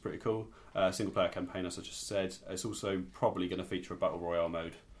 which is pretty cool. Single player campaign, as I just said. It's also probably going to feature a battle royale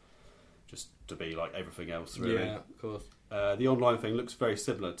mode, just to be like everything else, really. Yeah, of course. The online thing looks very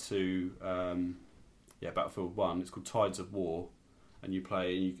similar to Battlefield 1. It's called Tides of War, and you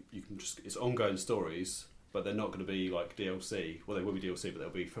play and you can just it's ongoing stories. But they're not going to be like DLC. Well, they will be DLC, but they'll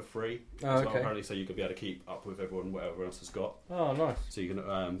be for free as well, okay. apparently. So you could be able to keep up with everyone, what everyone else has got. Oh, nice. So you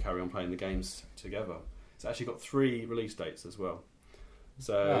can carry on playing the games together. It's actually got 3 release dates as well.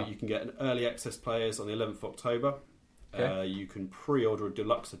 So you can get an early access players on the 11th of October. Okay. You can pre-order a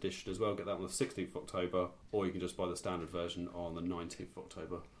deluxe edition as well. Get that on the 16th of October, or you can just buy the standard version on the 19th of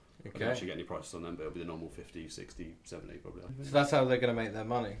October. I don't actually get any prices on them, but it'll be the normal 50, 60, 70 probably. So that's how they're going to make their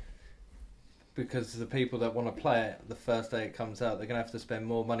money. Because the people that want to play it the first day it comes out, they're going to have to spend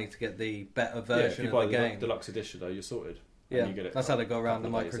more money to get the better If version you of buy the game. deluxe edition, though, you're sorted. Yeah, and you get it that's how they go around the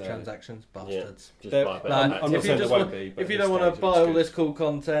couple of days microtransactions, bastards. Just They're- buy a better Like, pack. I'm not if you saying just there won't want- be, but If you at don't this want to stage buy it's all good. this cool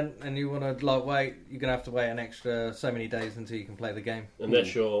content and you want to like wait, you're gonna have to wait an extra so many days until you can play the game.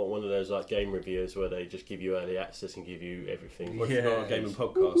 Unless you're one of those like game reviewers where they just give you early access and give you everything. Or if you've got a Yeah. gaming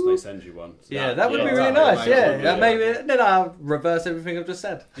podcast, they send you one. So Yeah, that would yeah, be really that'd be nice. amazing, Yeah, yeah. maybe then I'll reverse everything I've just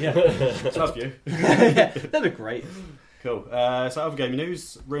said. yeah, love you. Yeah, that'd be great. Cool. So other gaming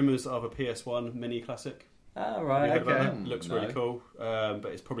news: rumours of a PS1 mini classic. All You right, heard about okay. that? Looks No. really cool, but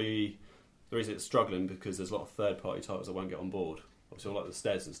it's probably the reason it's struggling because there's a lot of third-party titles that won't get on board. Obviously, all like the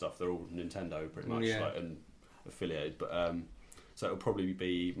stairs and stuff, they're all Nintendo pretty much, Yeah. like, and affiliated. But so it'll probably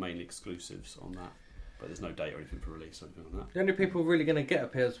be mainly exclusives on that. But there's no date or anything for release or anything on that. The only people really going to get a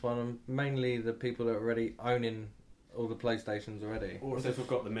PS1 are mainly the people that are already owning all the PlayStations already. Or if they've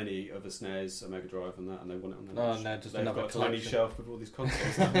got the mini of a SNES, a Mega Drive, and that, and they want it on their Oh Switch, no, just they've another got a tiny collection. shelf with all these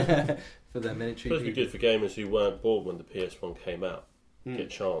consoles. For their miniature. Supposed to be good for gamers who weren't bored when the PS1 came out. Hmm. Get a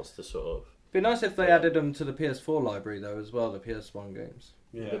chance to sort of. Be nice if they added them to the PS4 library though as well, the PS1 games.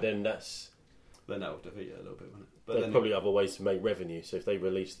 Yeah, But then that's. then that will defeat it a little bit, won't it? But There's then probably other ways to make revenue. So if they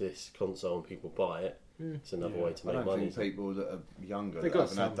release this console and people buy it, it's another Yeah. way to I make don't money. think people that are younger They that got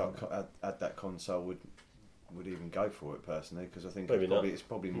haven't some. had that console would even go for it personally, because I think Maybe it's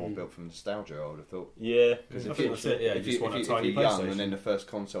probably more Mm. built from nostalgia. I would have thought. Yeah, Because I if, think you, that's it, yeah, you if, just you, want a if, tiny you're young PlayStation. and then the first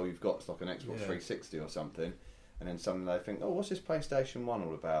console you've got is like an Xbox Yeah. 360 or something, and then suddenly they think, oh, what's this PlayStation 1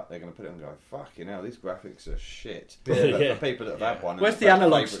 all about? They're going to put it on and go, fucking hell, these graphics are shit. Yeah. But Yeah. for people that have Yeah. had one, and Where's it's the their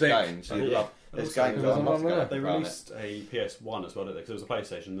analog favourite stick? Games, you Yeah. love, there's Also, games there that was I'm one not with going it. They to released a PS1 as well, because there was a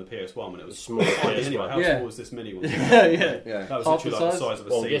PlayStation and the PS1 when it was Small tiny PS1. anyway. How Yeah. small was this mini one? Yeah. Yeah. That was Half literally the like the size? size of a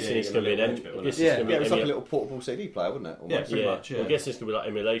Well, I'm CD. guessing it's and going to be a an little em- edge bit, I wasn't guess it? Yeah. it's going to Yeah, it be was like a little portable CD player, wasn't it? Yeah, Almost. pretty yeah. much, yeah. I'm guessing it's going to be like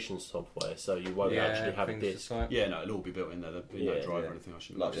emulation software, so you won't actually have a things disc. just like- Yeah, no, it'll all be built in there. There'll be no Yeah, drive yeah. or anything. I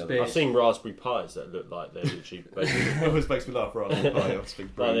shouldn't Like the imagine. other Big. I've seen Raspberry Pis that look like they're literally basically, It always makes me laugh, right? like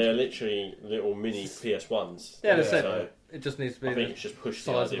they're literally little mini PS1s. Yeah, that's Yeah. it. It just needs to be I think the it's just pushed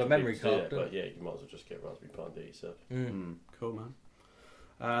the size idea of a for memory people to do card, that, don't but yeah, you might as well just get Raspberry Pi and do it yourself. Mm. Cool,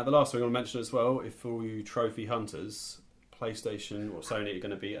 man. The last thing I want to mention as well, if for all you trophy hunters, PlayStation or Sony are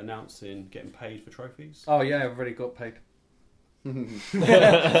going to be announcing getting paid for trophies. Oh yeah, I've already got paid. I've So got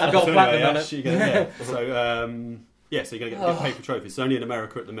anyway, platinum on Ash, it. you're gonna- yeah. So so you're going to get paid for trophies. It's only in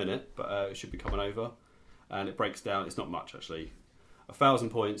America at the minute, but it should be coming over. And it breaks down. It's not much actually. 1,000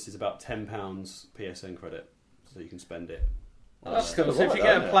 points is about £10 PSN credit, so you can spend it. That's Yeah. cool. So if you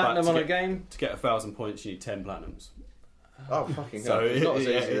Right, get a yeah. platinum But to on a game, To get 1,000 points, you need 10 platinums. Oh, fucking So hell. It's not as yeah,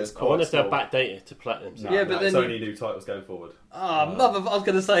 easy it's as... I wonder if they're small. backdated to platinum. No, Yeah, but then it's you- only new titles going forward. mother! I was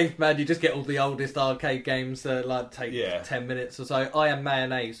going to say, man, you just get all the oldest arcade games that like take Yeah. 10 minutes or so. I Am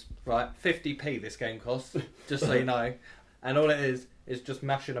Mayonnaise, right? 50p this game costs, just so you know. And all it is just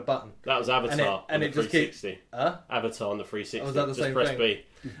mashing a button. That was Avatar And on it the just keeps- 360. Huh? Avatar on the 360. Oh, was that the just same press thing? B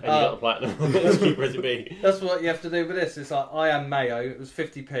and you got the platinum. Just keep pressing B. That's what you have to do with this. It's like I Am Mayo. It was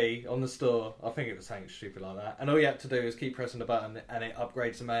 50p on the store. I think it was something stupid like that. And all you have to do is keep pressing the button, and it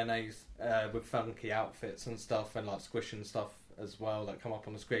upgrades the mayonnaise with funky outfits and stuff, and like squishing stuff as well that come up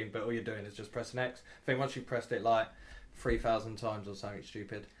on the screen. But all you're doing is just pressing X. I think once you've pressed it like 3,000 times or something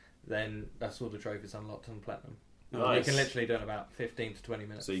stupid, then that's all the trophies unlocked on platinum. Nice. You can literally do it in about 15 to 20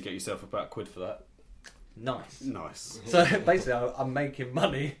 minutes. So you get yourself about £1 for that. Nice. Nice. So basically, I'm making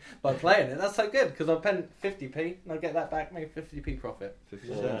money by playing it. That's so good because I spent 50p and I get that back, maybe 50p profit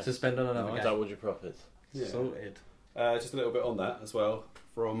Yeah. to spend on another game. Doubled your profits. Yeah. Sorted. Just a little bit on that as well.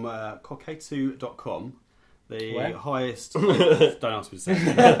 From Koketsu.com, the Where? highest... Don't ask me to say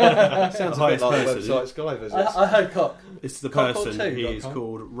it. Sounds The a bit highest like person. website Sky visits. I heard cock. It's the Cock or person, two he dot is com?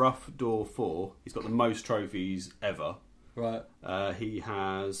 called Rough Door 4. He's got the most trophies ever. Right. He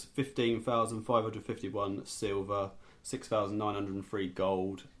has 15,551 silver, 6,903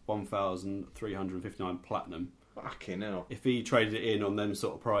 gold, 1,359 platinum. Fucking hell. If he traded it in on them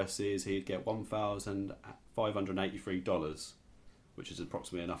sort of prices, he'd get $1,583, which is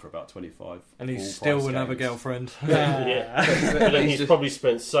approximately enough for about 25. And he full still price would have a games. girlfriend. Yeah. But then he's probably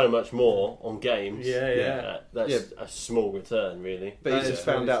spent so much more on games. Yeah. That's a small return, really. But he's That just is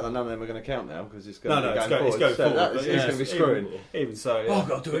found very out that none of them are going to count now because it's going No, to be it's going going forward. forward. That is- but he's yeah, going to be screwing. Even so, Oh, I've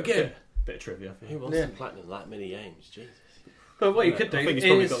got to do it again. Bit of trivia, I think. Who wants Yeah. to platinum that many games? Jesus. But what you could do I think he's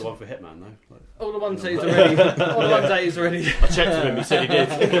probably is got the one for Hitman, though. Like, all the ones that he's already, all the ones that he's already, I checked with him, he said he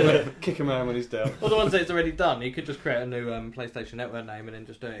did. Kick him out when he's down. all the ones that he's already done. He could just create a new PlayStation Network name and then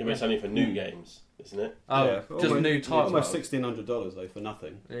just do it. But it's only for new games, isn't it? Oh, yeah, just almost- new titles. Almost $1,600 though for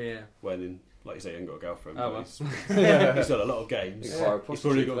nothing. Yeah. When, like you say, he ain't got a girlfriend. Oh, but well. he's got a lot of games. You can hire a He's probably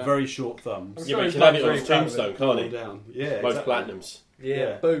prostitute got for that. very short thumbs. I'm Yeah, sure but he's he can have it very on his proud of tombstone, it. can't All he? down. Yeah, Most exactly. platinums. Yeah.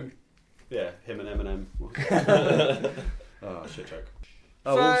 Yeah. Boom. Yeah, him and Eminem. Oh, shit joke.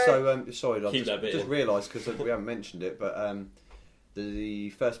 Oh, So- also, sorry, I Keep that bit just in. realised because we haven't mentioned it, but the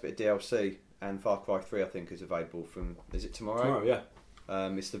first bit of DLC and Far Cry 3, I think, is available from. Is it tomorrow? Tomorrow, yeah.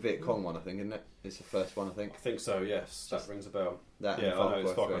 It's the Viet Cong one, I think, isn't it? It's the first one, I think. I think so, yes. That rings a bell. That Yeah, and I know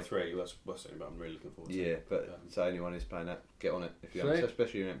it's Far Cry 3. 3. That's something that I'm really looking forward to. Yeah, but so anyone who's playing that, get on it if you Sweet. haven't, especially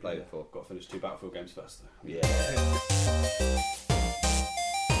if you haven't played it before. Got to finish 2 Battlefield games first, though. Yeah.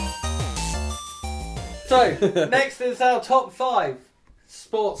 So, next is our top 5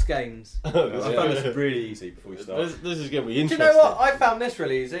 sports games. I found this really easy before we start. This is going to be Do you interesting. know what? I found this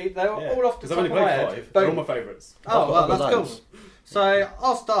really easy. They're all off the Because I've top only of my played head. 5. But- They're all my favourites. Oh, well, I've got that's cool. loads. So,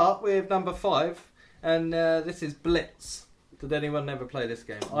 I'll start with number 5, and this is Blitz. Did anyone ever play this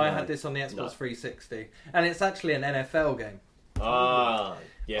game? I No. had this on the Xbox No. 360, and it's actually an NFL game. Ah,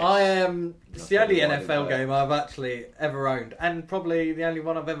 yes. It's the only probably why I didn't NFL know it. game I've actually ever owned, and probably the only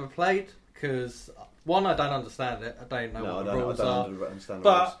one I've ever played, because, one, I don't understand it. I don't know No, I what the don't, rules I are. don't understand the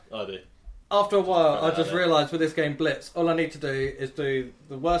But I do. after a while, I Yeah, just yeah. realised with this game Blitz, all I need to do is do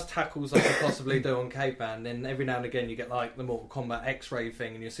the worst tackles I could possibly do on K-Pan. Then every now and again, you get like the Mortal Kombat X-ray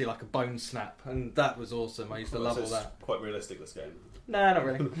thing, and you see like a bone snap, and that was awesome. I used to love all It's that. quite realistic, this game. No, not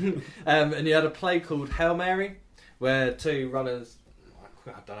really. And you had a play called Hail Mary, where 2 runners,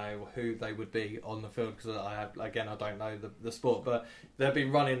 I don't know who they would be on the field because I don't know the sport, but they'd be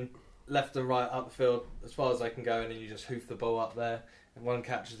running left and right up the field as far as they can go, and then you just hoof the ball up there, and one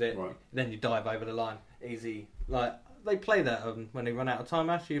catches it, Right. and then you dive over the line. Easy. Like, they play that when they run out of time.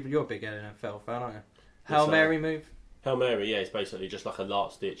 Actually, you're a big NFL fan, aren't you? Hail Mary move. Hail Mary, yeah, it's basically just like a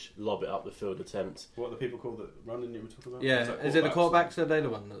last ditch, lob it up the field attempt. What are the people called that running you were talking about? Yeah, that is it the quarterbacks? quarterbacks or are they the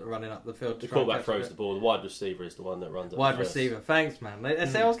one that are running up the field? The to try and quarterback catch throws it? the ball, the wide receiver is the one that runs up Wide the first. receiver, thanks, man. They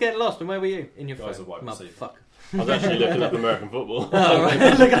say I was getting lost, and where were you? In your Guys phone, are wide receiver. motherfucker. I was actually looking up American football. Oh,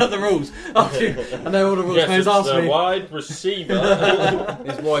 right. Looking at the rules. Oh, shoot. I know all the rules. Yes, Yes, it's ask the me. wide receiver.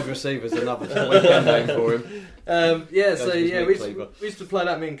 His wide receiver's another weekend name for him. Yeah, Goes so with his yeah, meat we cleaver. used to play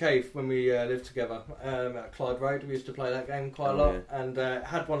that, me and Cave, when we lived together at Clyde Road. We used to play that game quite a Oh, lot, yeah. and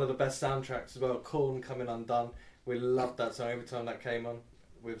had one of the best soundtracks as well. Corn Coming Undone. We loved that song. Every time that came on,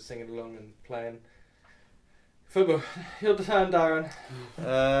 we were singing along and playing. Football. Your turn, Darren.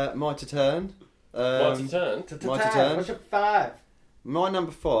 My to turn. What's the turn? My turn. What's your 5? My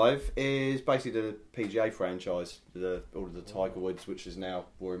number 5 is basically the PGA franchise, all of the Tiger Woods, which is now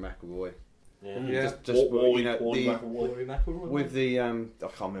Rory McIlroy. Yeah. Just you know, Rory the, McIlroy. with the I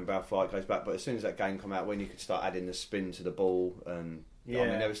can't remember how far it goes back, but as soon as that game came out, when you could start adding the spin to the ball, and I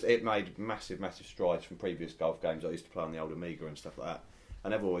Yeah. mean, it made massive strides from previous golf games I used to play on the old Amiga and stuff like that,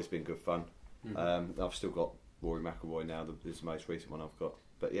 and they've always been good fun. I've still got Rory McIlroy now. This is the most recent one I've got,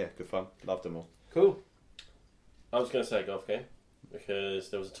 but yeah, good fun. Loved them all. Cool. I was going to say a golf game because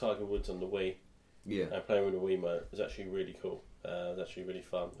there was a Tiger Woods on the Wii. Yeah. And playing with a Wiimote was actually really cool. It was actually really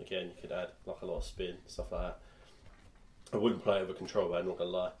fun. Again, you could add like a lot of spin, stuff like that. I wouldn't play it with a controller, I'm not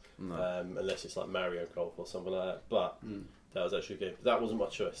going to lie. No. Unless it's like Mario Golf or something like that. But that was actually good. But that wasn't my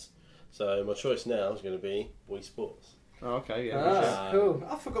choice. So my choice now is going to be Wii Sports. Oh, okay. Yeah. Cool.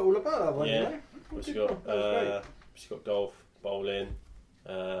 I forgot all about that one. Yeah. You know? Which That was great. got golf, bowling,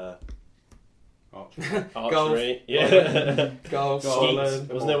 Archery. archery. Yeah. Golf, Skeet. bowling.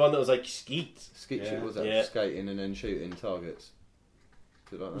 Wasn't there one that was like skeet? Skitch, Yeah. was that Yeah. skating and then shooting targets?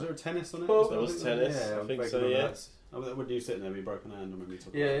 Is it like Was that? there a tennis on it? Well, as well? there was tennis, Yeah, I I'm think vaguely so, remember yeah. that. Oh, when you sitting there with your broken hand, I remember you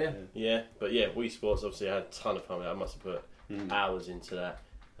talking Yeah, about it. Yeah, but yeah, Wii Sports, obviously I had a ton of fun with that. I must have put Mm. hours into that.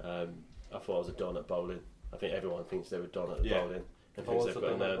 I thought I was a don at bowling. I think everyone thinks they were don at Yeah. bowling and I thinks was they've a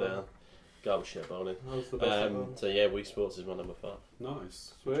got a don at nail down. Garbage shit bowling. That was the best one. So yeah, Wii Sports is my number 5.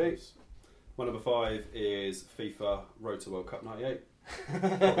 Nice. Sweet. Good choice. My number 5 is FIFA Road to World Cup 98.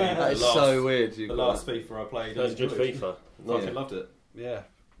 That is so weird. The last FIFA I played. That was good enjoyed. FIFA. I Yeah. fucking loved it. Yeah.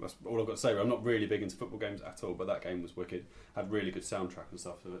 That's all I've got to say. I'm not really big into football games at all, but that game was wicked. Had really good soundtrack and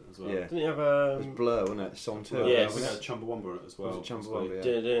stuff to it as well. Yeah. Didn't you have It was Blur, wasn't it? Song 2. Yes. We had Chumbawamba on it as well. Was it Chumbawamba, possibly. yeah.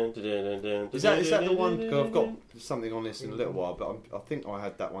 Is that the one? Cause I've got something on this in a little while, but I think I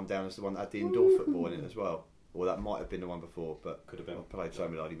had that one down as the one that had the indoor football in it as well. Or that might have been the one before, but Could have been. I've played so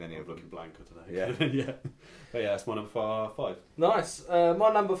many I'm of them. looking blanker today. Yeah. yeah. But yeah, that's my number 5. Nice. My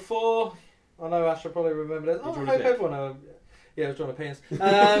number 4. I know Ash will probably remember this. Did Oh, you I want a hope dick? everyone. Yeah, I was trying to penis.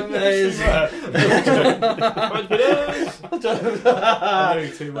 Is I know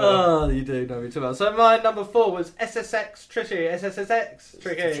you too well. Oh, you do know me too well. So my number 4 was SSX Tricky. SSX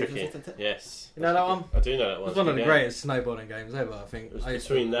Tricky. Tricky. Yes. You know that one? I do know that It one. was one of the Yeah. greatest snowboarding games ever, I think. It was I used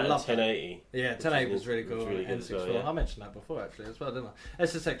between to that and love 1080. Yeah, 1080 was really Which was cool. really good as N64. well, yeah. I mentioned that before actually as well, didn't I?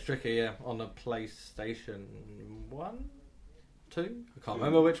 SSX Tricky, yeah, on the PlayStation 1? 2. I can't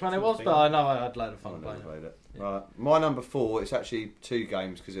remember which one it was, but I know I had a load of fun I've playing never it. played it. Right. My number 4, it's actually 2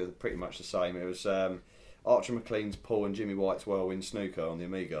 games because it was pretty much the same. It was Archer McLean's Paul and Jimmy White's Whirlwind Snooker on the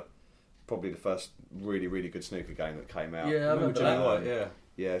Amiga. Probably the first really, really good snooker game that came out. Yeah, I remember Jimmy that. White, yeah.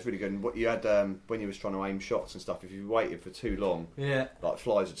 Yeah, it's really good. And what you had when you was trying to aim shots and stuff, if you waited for too long, Yeah. like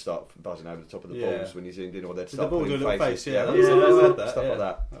flies would start buzzing over the top of the Yeah. balls when you zoomed in, or they'd Did the start ball putting do a little faces. face? Yeah, that that's- was- I heard that, stuff yeah. like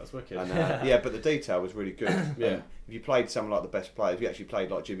that. That was wicked. And, yeah, but the detail was really good. Yeah. And if you played someone like the best player, if you actually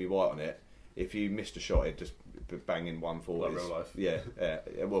played like Jimmy White on it, if you missed a shot, it'd just be banging 140s. Like real life. Yeah,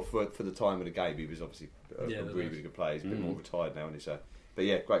 yeah. Well, for the time of the game, he was obviously a Yeah, really, really good player. He's a bit more retired now, isn't he? So, but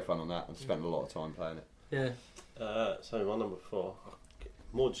yeah, great fun on that. I spent a lot of time playing it. Yeah. So my number 4,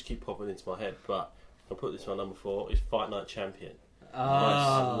 more just keep popping into my head, but I'll put this one number 4 is Fight Night Champion.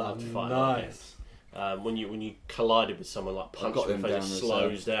 I loved Fight Night games. When you collided with someone, like punch got them in the them face, it down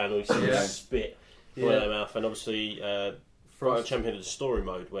slows down, or you see them spit from their mouth. And obviously, Fight Night Champion had a story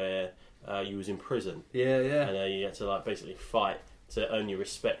mode where you was in prison, and you had to like basically fight to earn your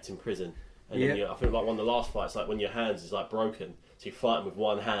respect in prison. And then I think like one of the last fights, like when your hands is like broken, so you fight them with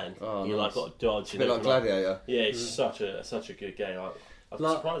one hand. Oh, you nice. like got to dodge. A bit like Gladiator. Yeah, it's such a good game. I'm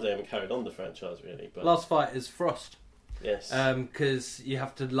surprised they haven't carried on the franchise really. But Last fight is Frost. yes, Because you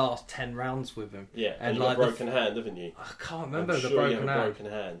have to last 10 rounds with him. yeah, and and you've like got a broken hand, haven't you? I can't remember I'm the sure you broken have a hand.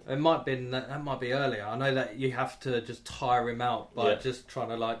 broken hand. It might be that might be earlier. I know that you have to just tire him out by just trying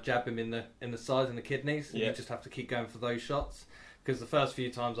to like jab him in the sides and the kidneys. And you just have to keep going for those shots. Because the first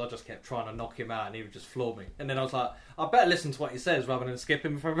few times I just kept trying to knock him out and he would just floor me. And then I was like, I better listen to what he says rather than skip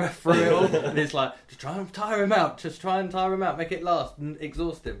him through it all. And he's like, just try and tire him out. Just try and tire him out. Make it last and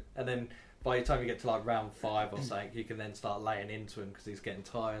exhaust him. And then by the time you get to like round 5 or something, you can then start laying into him because he's getting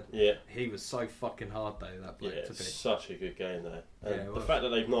tired. Yeah, He was so fucking hard though, that bloke to it's beat. such a good game though. And Yeah, it the was. fact that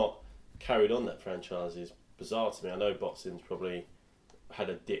they've not carried on that franchise is bizarre to me. I know boxing's probably had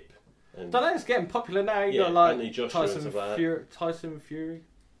a dip. And Don't know, it's getting popular now. You Yeah, got like Anthony Joshua and Tyson stuff like that. Fury. Tyson Fury.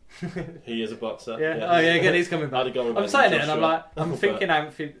 he is a boxer. Yeah. Oh yeah, again he's coming I'd back. have gone with I'm Anthony saying it and I'm Joshua. like, I'm thinking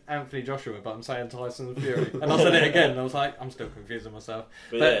Anthony Joshua, but I'm saying Tyson Fury. And I said it again and I was like, I'm still confusing myself.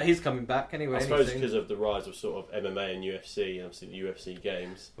 But yeah, he's coming back anyway. I suppose anything. because of the rise of sort of MMA and UFC, and obviously the UFC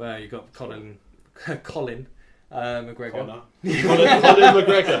games. Well, you got Colin McGregor. Connor. Colin McGregor.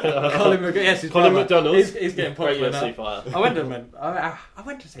 Colin McGregor. Yes, he's Colin brother. McDonald. He's getting Great popular UFC now. fighter. I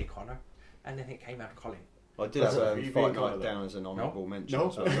went to see Connor, and then it came out Colin. I did have Are you Fight being Night Conor, down as an honourable mention. No.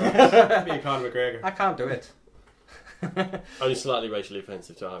 as well. Me and Conor McGregor. I can't do it. Only slightly racially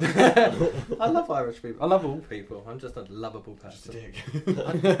offensive to Irish. I love Irish people. I love all people. I'm just a lovable Just a person. dick.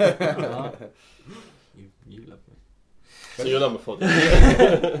 You love me. So you're number 4.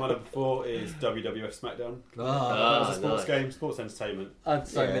 Then. My number 4 is WWF SmackDown. Oh, Ah, That was a sports nice. game, sports entertainment. I had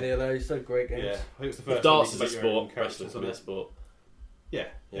so Yeah. many of those. So great games. Yeah, I think it was the If first. darts one is you a could make your own sport, characters wrestling's on a it. sport. Yeah,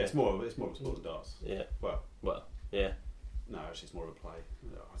 Yeah. it's more of a sport than darts. Yeah. Well, Yeah. no, actually, it's more of a play. I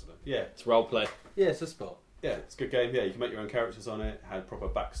don't know. Yeah, It's role play. Yeah, it's a sport. yeah, it's a good game. Yeah, you can make your own characters on it. Had proper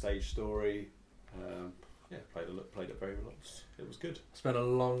backstage story. Yeah, played it very lot. It was good. Spent a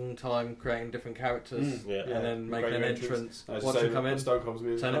long time creating different characters. Yeah. And then making Great an entrance. entrance. As Watch I say, them come in. Stone Cold's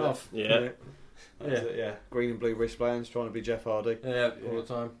music. Turn it off. Yeah. That was Yeah. it, yeah. Green and blue wristbands, trying to be Jeff Hardy. Yeah, all the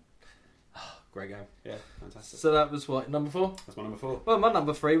time. Great game. Yeah, fantastic. So that was what, number 4? That's my number 4. Well, my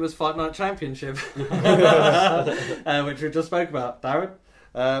number 3 was Fight Night Championship, which we just spoke about. Darren?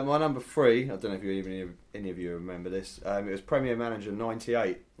 My number 3, I don't know if any of you remember this. It was Premier Manager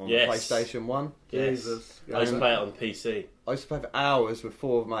 98 on Yes. the PlayStation 1. Yes. I used to play it on PC. I used to play for hours with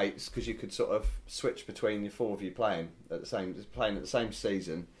 4 mates because you could sort of switch between the 4 of you playing at the same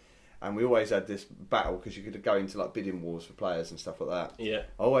season, and we always had this battle because you could go into like bidding wars for players and stuff like that. Yeah.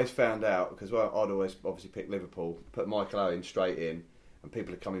 I always found out because I'd always obviously pick Liverpool, put Michael Owen straight in, and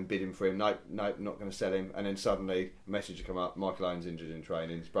people would come in bidding for him. Nope, not going to sell him. And then suddenly a message would come up: Michael Owen's injured in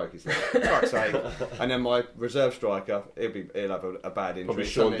training, he's broke his leg. Fuck's sake! And then my reserve striker, he'll have a bad injury. Probably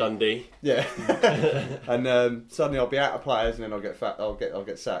Sean Dundee. Yeah. And suddenly I'll be out of players, and then I'll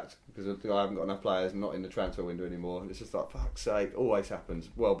get sacked because I haven't got enough players. I'm not in the transfer window anymore. It's just like fuck's sake. Always happens.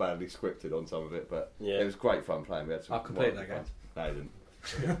 Well, badly scripted on some of it, but Yeah. it was great fun playing. We had some I completed wonderful that game. fun. No, you didn't.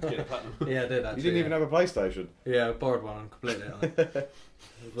 Get the platinum. Yeah, I did actually. You didn't even have a PlayStation. Yeah, I borrowed one and completed it.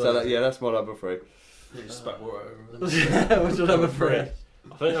 So that's my number 3. You just spat water over them. What's your number 3? I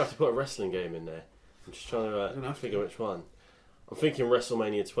think I have to put a wrestling game in there. I'm just trying to figure which one. I'm thinking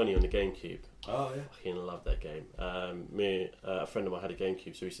WrestleMania 20 on the GameCube. Oh, yeah. I fucking love that game. A friend of mine had a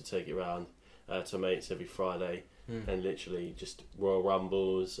GameCube, so we used to take it around to mates every Friday and literally just Royal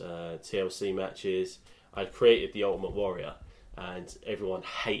Rumbles, TLC matches. I'd created the Ultimate Warrior and everyone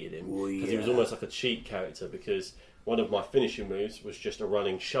hated him because he was almost like a cheat character because one of my finishing moves was just a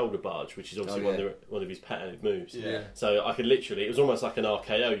running shoulder barge, which is obviously one of his patented moves. Yeah. So I could literally, it was almost like an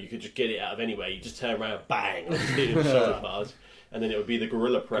RKO. You could just get it out of anywhere. You just turn around, bang, and just hit him with a shoulder barge, and then it would be the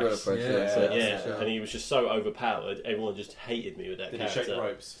gorilla press. And he was just so overpowered. Everyone just hated me with that character. Did he shake the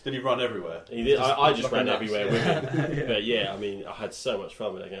ropes? Did he run everywhere? He did. I just ran everywhere with him. But yeah, I mean, I had so much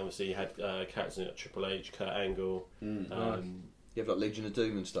fun with that game. Obviously, you had characters in it, Triple H, Kurt Angle. You have like Legion of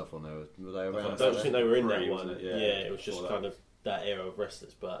Doom and stuff on there. Were they around? I don't think they were in that one. It? Yeah, it was just kind of that era of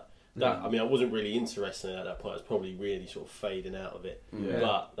wrestlers. But that, I mean, I wasn't really interested in it at that point. I was probably really sort of fading out of it. Yeah.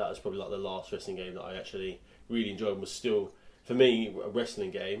 But that was probably like the last wrestling game that I actually really enjoyed. And was still, for me, a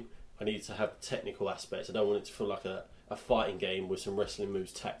wrestling game. I needed to have technical aspects. I don't want it to feel like a fighting game with some wrestling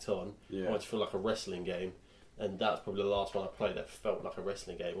moves tacked on. Yeah. I want it to feel like a wrestling game. And that's probably the last one I played that felt like a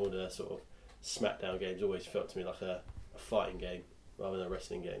wrestling game. All the sort of SmackDown games always felt to me like a fighting game rather than a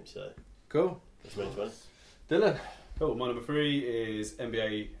wrestling game. So cool. That's my one. Dylan. Cool. My number 3 is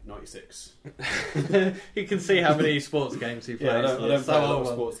NBA 96. You can see how many sports games he plays. Yeah, I don't play a lot of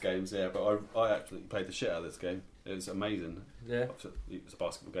So sports games, but I actually played the shit out of this game. It was amazing. Yeah. It was a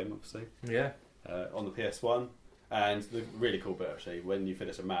basketball game, obviously. Yeah. On the PS1. And the really cool bit, actually, when you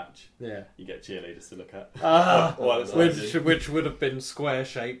finish a match, Yeah. you get cheerleaders to look at. Which would have been square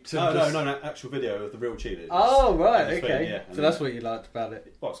shaped. No, actual video of the real cheerleaders. Oh, right, And okay. yeah, So that's what you liked about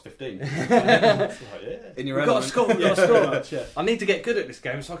it. Well, it's 15. It's like, yeah. In your We've got to element. score, Yeah. I need to get good at this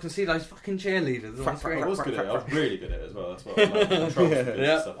game so I can see those fucking cheerleaders. I was good at it. I was really good at it as well. That's what I like. The controls were good and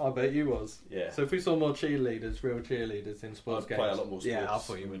Yeah, stuff. I bet you was. Yeah. So if we saw more cheerleaders, real cheerleaders in sports I'd games. play a lot more sports. Yeah, I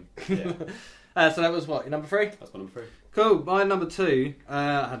thought you would. Yeah. So that was what, your number 3? That's my number 3. Cool. My number 2,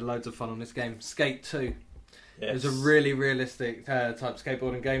 I had loads of fun on this game. Skate 2. Yes. It was a really realistic type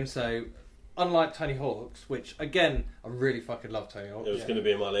skateboarding game. So, unlike Tony Hawk's, which again, I really fucking love Tony Hawk's. It was going to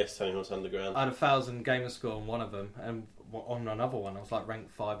be in my list, Tony Hawk's Underground. I had 1,000 gamer score on one of them, and on another one, I was like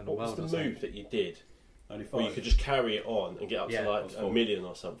ranked 5 in the What world. was the move that you did? Only 5. Where you could just carry it on and get up Yeah, to like a million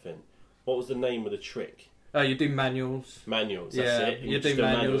or something. What was the name of the trick? You do manuals. Manuals, Yeah, that's it. you just do a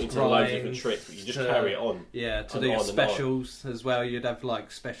manual manuals, into loads of different grinds, tricks, but you just to- carry it on. Yeah, to And do on your and on. specials as well. You'd have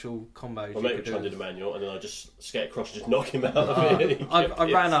like special combos. My you mate could would try and do. do the manual, and then I just skate across and just knock him out of it. I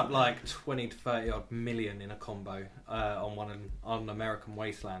ran up like 20 to 30 odd million in a combo on American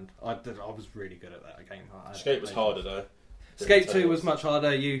Wasteland. I was really good at that game. Skate was harder though. Skate 2 was much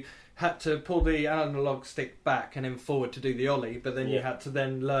harder. You had to pull the analog stick back and then forward to do the ollie, but then you Yeah. had to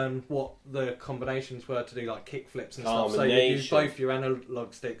then learn what the combinations were to do like kick flips and stuff. So you Combination. use both your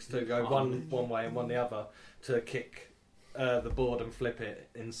analog sticks to go one way and one the other to kick the board and flip it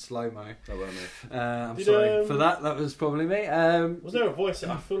in slow-mo. I'm Did, sorry for that. That was probably me. Was there a voice?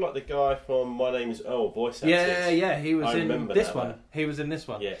 I feel like the guy from My Name Is Earl voice acted. Yeah, he was I in remember this that, one. man. He was in this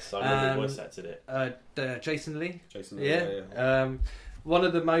one. Yes, I remember he voice acted it. Jason Lee. Jason. Yeah. One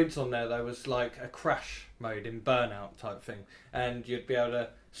of the modes on there though was like a crash mode in Burnout type thing, and you'd be able to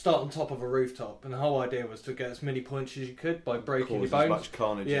start on top of a rooftop, and the whole idea was to get as many points as you could by breaking Cause your bones. as much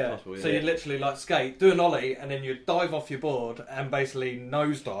carnage as possible. So you literally like skate, do an ollie, and then you dive off your board and basically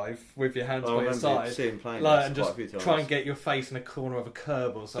nosedive with your hands by your side, like, and just try and get your face in a corner of a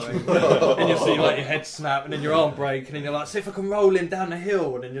curb or something. And you see like your head snap, and then your arm break, and then you're like, see if I can roll in down the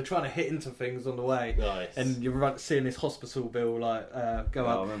hill, and then you're trying to hit into things on the way. Nice. And you're seeing this hospital bill like go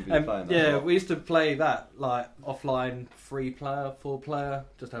I up. remember you playing that a Yeah, lot. we used to play that like offline, 3-player, 4-player,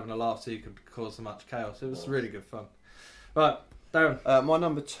 just having a laugh so you could cause so much chaos. It was really good fun. Right, Darren. My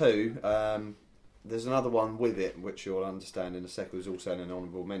number 2, there's another one with it, which you'll understand in a second, was also an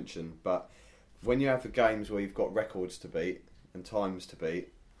honourable mention. But when you have the games where you've got records to beat and times to beat,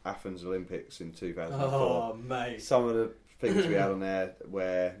 Athens Olympics in 2004. Oh, mate. Some of the things we had on there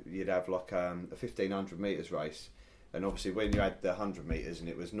where you'd have like a 1,500 metres race, and obviously when you had the 100 metres, and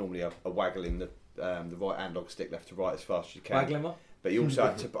it was normally a waggling the right analog stick left to right as fast as you can. Waggling what? But you also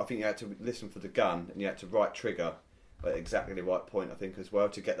had to, I think you had to listen for the gun, and you had to right trigger at exactly the right point, I think, as well,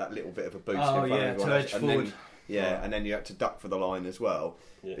 to get that little bit of a boost in front of everyone to else. edge And forward. then, and then you had to duck for the line as well.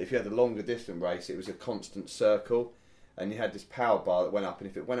 Yeah. If you had a longer distance race, it was a constant circle, and you had this power bar that went up, and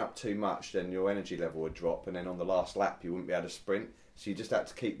if it went up too much, then your energy level would drop, and then on the last lap you wouldn't be able to sprint. So you just had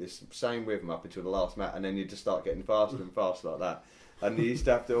to keep this same rhythm up until the last lap, and then you just start getting faster and faster like that. And you used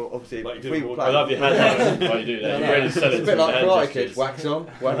to have to, obviously, Like you if do we with were all- playing, I love your hand motions while you do that. You're ready to sell it it's a to bit like hand Karate gestures. Kid, wax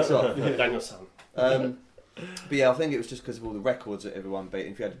on, wax off. Danielson. But yeah, I think it was just because of all the records that everyone beat.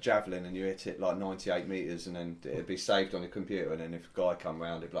 If you had a javelin and you hit it like 98 metres, and then it'd be saved on your computer, and then if a guy come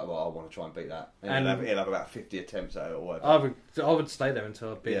round, he'd be like, well, I want to try and beat that. And he'll have about 50 attempts at it or whatever. I would stay there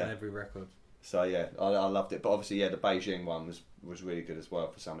until I'd beaten Yeah. every record. So yeah, I loved it. But obviously, yeah, the Beijing one was really good as well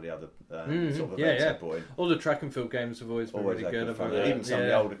for some of the other sort of events they brought in. All the track and field games have always been really good. Even some of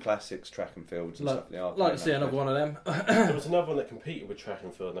the older classics, track and fields and stuff. Like to see another one of them. There was another one that competed with track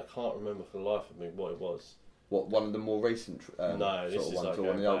and field, and I can't remember for the life of me what it was. What, one of the more recent no, this sort of is ones, like or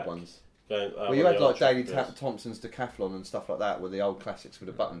one of the old ones? Well, You had like Daley Thompson's Decathlon and stuff like that, with the old classics with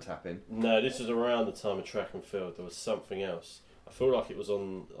the button tapping. No, this was around the time of track and field. There was something else. I feel like it was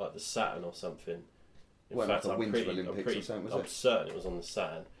on like the Saturn or something. In fact, like a Winter Olympics or something, was I'm certain it was on the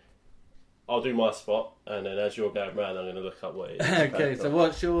Saturn. I'll do my spot, and then as you're going round, I'm going to look up what it is. Okay, so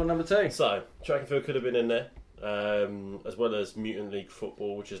what's your number 2? So, track and field could have been in there, as well as Mutant League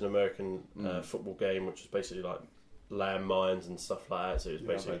Football, which is an American football game, which is basically like landmines and stuff like that. So it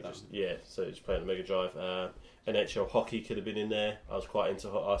was basically so it's playing the Mega Drive. NHL Hockey could have been in there. I was quite into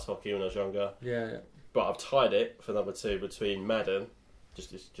ice hockey when I was younger. Yeah. But I've tied it for number 2 between Madden,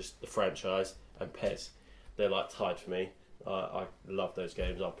 just the franchise, and PES. They're like tied for me. I love those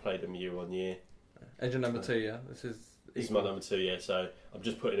games. I've played them year on year. And your number 2, yeah? This is my number 2, yeah. So I'm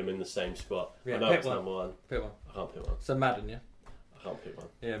just putting them in the same spot. Yeah, I know it's number 1. Pick one. I can't pick one. So Madden, yeah? I can't pick one.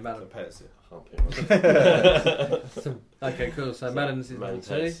 Yeah, Madden. PES, I can't pick one. Okay, cool. So Madden's number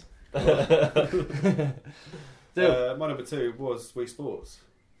 2. My number 2 was Wii Sports.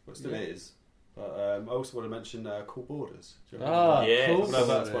 Well, it still is. But I also want to mention Cool Borders. Cool. No,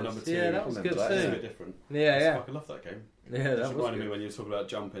 that's my number 2. Yeah, that was good too. It's a bit different. Yeah. I fucking love that game. Yeah, that reminded was me when you were talking about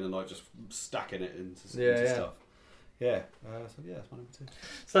jumping and like just stacking it into stuff. Yeah. So yeah, that's my number 2.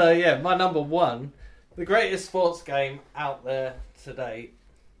 So yeah, my number 1, the greatest sports game out there today,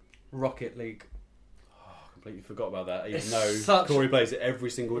 Rocket League. Completely forgot about that. Even It's though Corey plays it every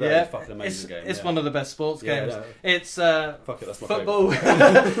single day. Yeah, It's a fucking amazing game. It's one of the best sports games. No. It's Fuck it, that's my football.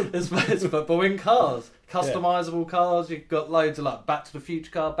 it's football in cars, customizable cars. You've got loads of like Back to the Future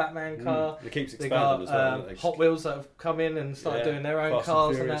car, Batman car. It keeps They expanding got as well. Hot Wheels that have come in and started doing their own Fast and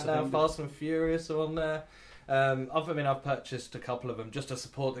cars Furious, and that now. I think. Fast and Furious are on there. I've purchased a couple of them just to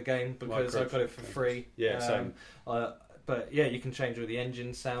support the game because I got it for free. Yeah, same. But yeah, you can change all the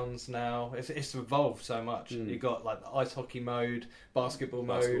engine sounds now. It's evolved so much. You've got like the ice hockey mode, basketball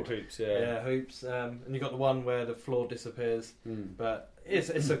mode, hoops, hoops, and you got the one where the floor disappears. But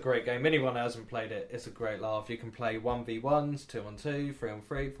it's a great game. Anyone who hasn't played it, it's a great laugh. You can play 1v1s, 2-on-2,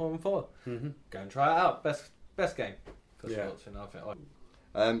 3-on-3, 4-on-4. Go and try it out. Best game for sports. I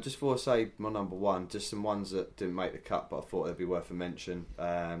think. Just before I say my number 1, just some ones that didn't make the cut, but I thought they'd be worth a mention.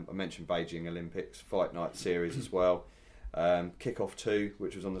 I mentioned Beijing Olympics, Fight Night series as well. Kickoff 2,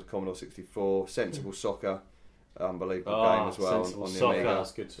 which was on the Commodore 64. Sensible Soccer, unbelievable game as well on the Amiga.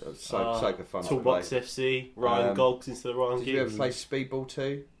 That's good. So good fun Toolbox to play. FC, Ryan Goggs instead of Ryan Giggs. Did you ever play Speedball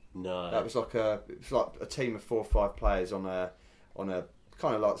 2? No. That was like a team of 4 or 5 players on a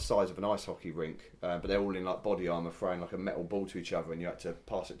kind of like the size of an ice hockey rink, but they're all in like body armour, throwing like a metal ball to each other, and you had to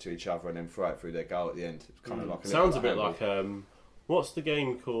pass it to each other and then throw it through their goal at the end. It's kind of like sounds a bit like what's the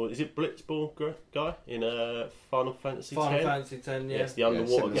game called? Is it Blitzball guy in Final Fantasy X? Final Fantasy X, yeah. Yes, the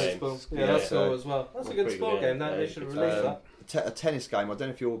underwater game. Yeah, that's cool as well. That's a good sport game. They should release that. A tennis game. I don't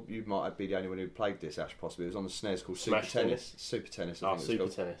know if you might be the only one who played this, Ash. Possibly it was on the SNES called Super Tennis. Super Tennis. I think Super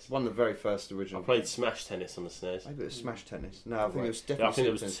Tennis. One of the very first original. I played Smash Tennis on the SNES. Maybe it was Smash Tennis. No, I think it was definitely. I think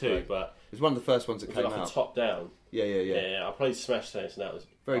there was 2, but it was one of the first ones that came like out. A top down. Yeah. I played Smash Tennis, and that was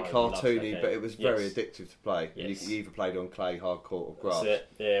very cartoony, but it was very addictive to play. Yes. You either played on clay, hardcourt, or grass. That's it.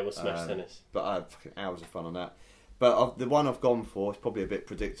 Yeah, it was Smash Tennis. But I had fucking hours of fun on that. But the one I've gone for is probably a bit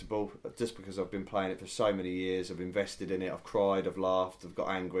predictable, just because I've been playing it for so many years. I've invested in it. I've cried. I've laughed. I've got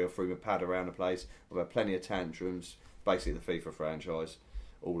angry. I threw my pad around the place. I've had plenty of tantrums. Basically, the FIFA franchise,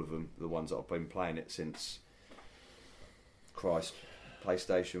 all of them, the ones that I've been playing it since. Christ.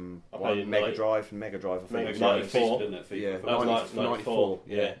 PlayStation 1, Mega Drive, I think. 94, didn't it? Yeah, that was 94.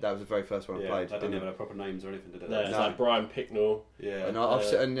 Yeah, that was the very first one I played. That didn't even have proper names or anything, did it? No, it's like Brian Picknell. Yeah, and I've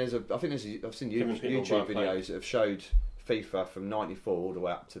seen YouTube videos that have showed FIFA from 94 all the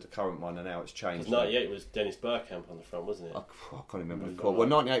way up to the current one, and now it's changed. 98 was Dennis Bergkamp on the front, wasn't it? I can't remember the call. Well,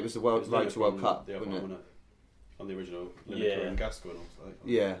 98 was the Road to World Cup, wasn't it? On the original Lineker and Gascoigne also.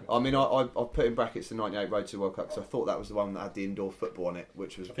 Yeah, I mean, I put in brackets the 98 Road to the World Cup because I thought that was the one that had the indoor football on it,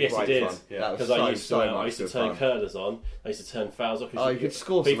 which was great fun. Yeah, because I used to turn curlers on, I used to turn fouls off. You could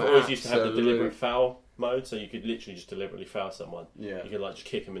score some. People always used to have the deliberate foul mode, so you could literally just deliberately foul someone. Yeah. You could like just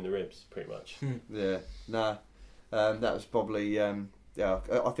kick them in the ribs, pretty much. That was probably I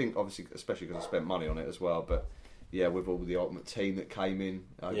think obviously especially because I spent money on it as well, but. Yeah, with all the Ultimate Team that came in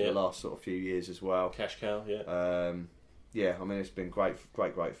over the last sort of few years as well. Cash cow, yeah. yeah, I mean it's been great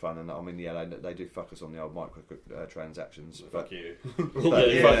fun, and I mean they do fuck us on the old micro transactions. Fuck you.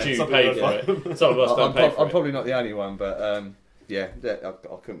 Fuck you. Pay for it. Some of us don't pay for it. I'm probably not the only one, but yeah, I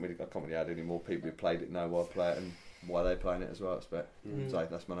can't really add any more people who played it know why I play it and why they're playing it as well. I expect. So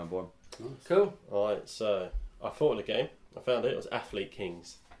that's my number one. Nice. Cool. Alright, so I thought of the game. I found it. It was Athlete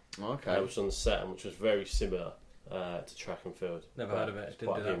Kings. Okay. Which was on the Saturn, which was very similar to Track and Field. Never heard of it. It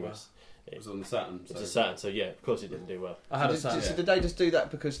didn't do that well. It was on the Saturn. It's a Saturn, so yeah, of course it didn't do well. I had a Saturn. So did they just do that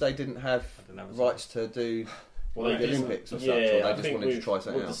because they didn't have rights to do the Olympics or such, or they just wanted to try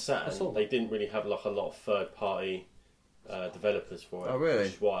something else? With the Saturn, they didn't really have like a lot of third-party developers for it. Oh, really?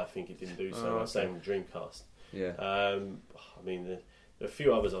 Which is why I think it didn't do so well. Same with Dreamcast. Yeah. I mean, there are a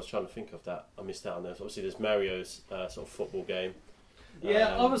few others I was trying to think of that I missed out on there. So obviously, there's Mario's sort of football game.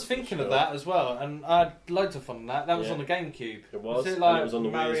 Yeah, I was thinking of that as well, and I had loads of fun on that. That was on the GameCube. It was. It like and it was on the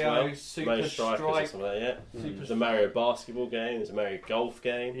Mario Wii as well. Super Mario Strikers or Strike. something like that, yeah. There's a Mario basketball game, there's a Mario golf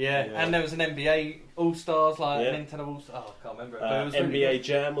game. Yeah, and there was an NBA All-Stars, like Nintendo All-Stars. Oh, I can't remember it. But it was NBA really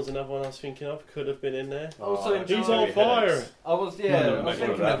Jam was another one I was thinking of. Could have been in there. Also, Who's on fire? I was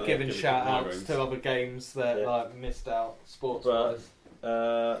thinking of giving shout-outs to other games that like missed out sports-wise.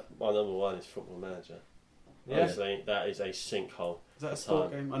 My number one is Football Manager. Yeah. Honestly, that is a sinkhole. Is that a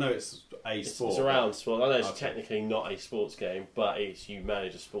sport game? I know it's a sport. It's around sport. I know it's technically not a sports game, but it's you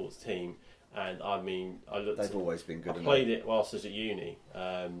manage a sports team. And I mean, they've always been good. I played it whilst I was at uni.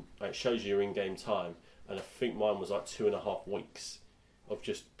 It shows you your in-game time, and I think mine was like 2.5 weeks of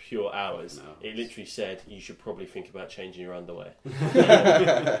just pure hours. It literally said you should probably think about changing your underwear.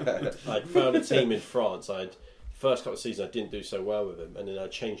 I'd found a team in France. First couple of seasons I didn't do so well with them, and then I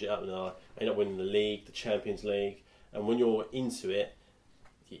changed it up, and I ended up winning the league, the Champions League. And when you're into it,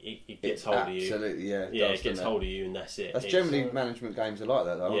 it gets hold of you. Absolutely, yeah. It gets hold of you, and that's it. That's generally management games are like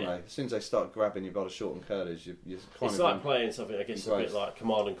that, though, aren't they? As soon as they start grabbing you by the short and curlers, you're kind it's of like playing something, I guess, a bit like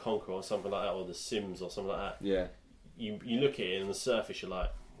Command and Conquer or something like that, or The Sims or something like that. Yeah. You look at it, and on the surface, you're like,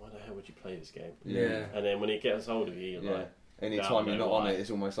 why the hell would you play this game? Yeah. And then when it gets hold of you, you're like, any time you're not on it,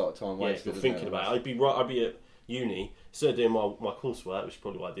 it's almost like time wasted. You're thinking about it. I'd be at uni, instead of doing my coursework, which is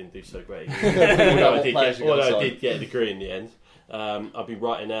probably why I didn't do so great. Although I did get a degree in the end. I'd be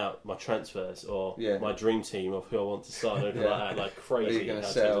writing out my transfers or my dream team of who I want to sign, over like that, like crazy. How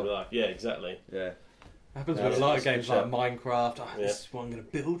sell. Life. Yeah, exactly. Yeah. Happens with a lot of games like Minecraft. This is what I'm going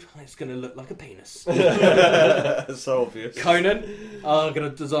to build. It's going to look like a penis. So obvious. Conan. I'm going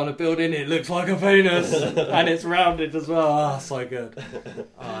to design a building. It looks like a penis, and it's rounded as well. So good.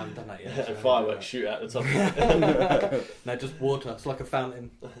 I haven't done that yet. And fireworks shoot out the top of it. No, just water. It's like a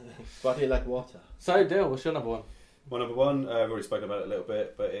fountain. But I do like water. So, Dale, what's your number one? My number one, I've already spoken about it a little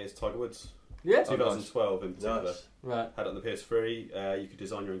bit, but it's Tiger Woods. Yeah. 2012 in particular. Nice. Right. Had it on the PS3. You could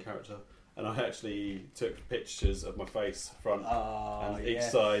design your own character. And I actually took pictures of my face, front and each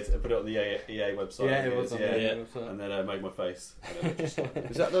side, and put it on the EA website. Yeah, it was on the EA website. And then made my face. And then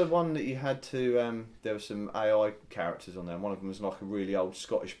Is that the one that you had to... there were some AI characters on there, and one of them was like a really old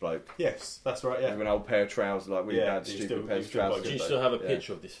Scottish bloke. Yes, that's right, yeah. With an old pair of trousers, like really bad, stupid pair of trousers. Do you still have a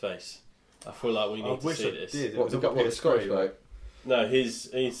picture of this face? I feel like we need to see this. Did. What, the Scottish bloke? No,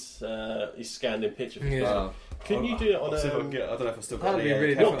 he's scanned in picture. Can you do it on I don't know if I still got That'd be it.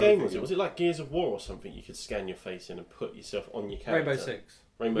 really What game was it? Was it like Gears of War or something? You could scan your face in and put yourself on your character. Rainbow Six.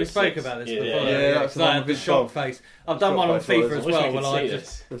 We spoke about this before. Yeah, that's I had the shock face. I've done one on FIFA as well. When I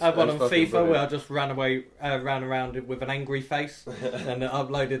had one on FIFA where I just ran around with an angry face and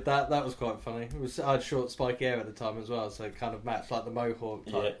uploaded that. That was quite funny. I had short spiky hair at the time as well, so it kind of matched like the mohawk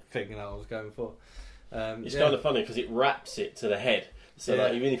type thing that I was going for. It's kind of funny because it wraps it to the head. So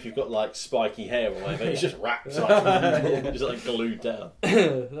like, even if you've got like spiky hair or whatever, it's just wrapped, just like glued down.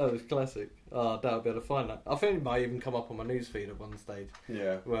 That was classic. Oh, I'll be able to find that. I think it might even come up on my newsfeed at one stage.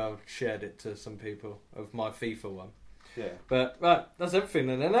 Yeah. Where I shared it to some people of my FIFA one. Yeah. But right, that's everything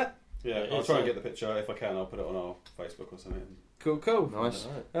then, isn't it? Yeah, I'll try and get the picture. If I can, I'll put it on our Facebook or something. Cool. Nice.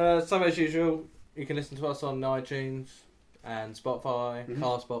 So as usual, you can listen to us on iTunes and Spotify,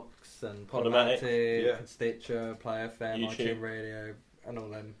 Castbox and Podomatic, and Stitcher, Play FM, YouTube. iTunes Radio, and all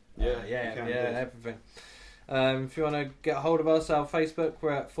them. Yeah, everything. If you want to get hold of us, our Facebook,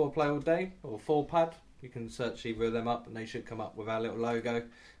 we're at 4Play All Day, or 4P.A.D. You can search either of them up and they should come up with our little logo,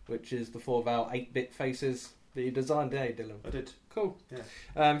 which is the 4 of our 8-bit faces that you designed, eh, Dylan? I did. Cool.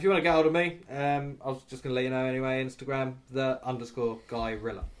 Yeah. If you want to get hold of me, I was just going to let you know anyway, Instagram,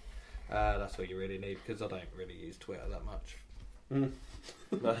 _GuyRilla. That's what you really need, because I don't really use Twitter that much.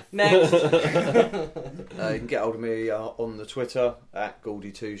 Next. You can get hold of me on the Twitter at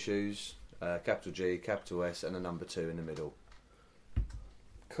Goldie2Shoes, capital G, capital S, and a number 2 in the middle.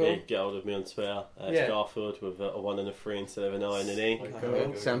 Cool. Yeah, get hold of me on Twitter. It's Garfield with a 1 and a 3 instead of an I and an E.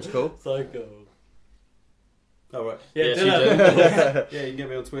 Cool. Sounds cool. Psycho. Oh, right. Yeah, Yes, Dylan. Yeah, you can get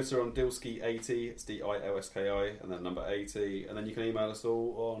me on Twitter on Dilski80, it's DILSKI, and then number 80, and then you can email us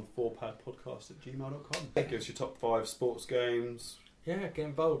all on 4padpodcast@gmail.com. Give us your top 5 sports games. Yeah, get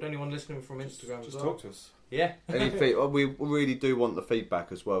involved. Anyone listening from Instagram as Just well. talk to us. Yeah. We really do want the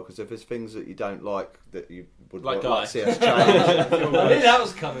feedback as well, because if there's things that you don't like that you would Like like Guy. to see us change, I knew that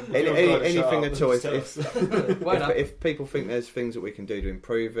was coming. anything at all. Why not? If people think there's things that we can do to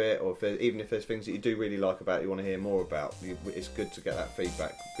improve it, or even if there's things that you do really like about, you want to hear more about, it's good to get that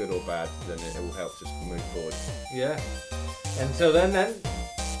feedback, good or bad. Then it will help us move forward. Yeah. Until then,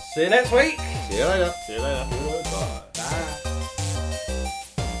 see you next week. See you later. See you later. Goodbye.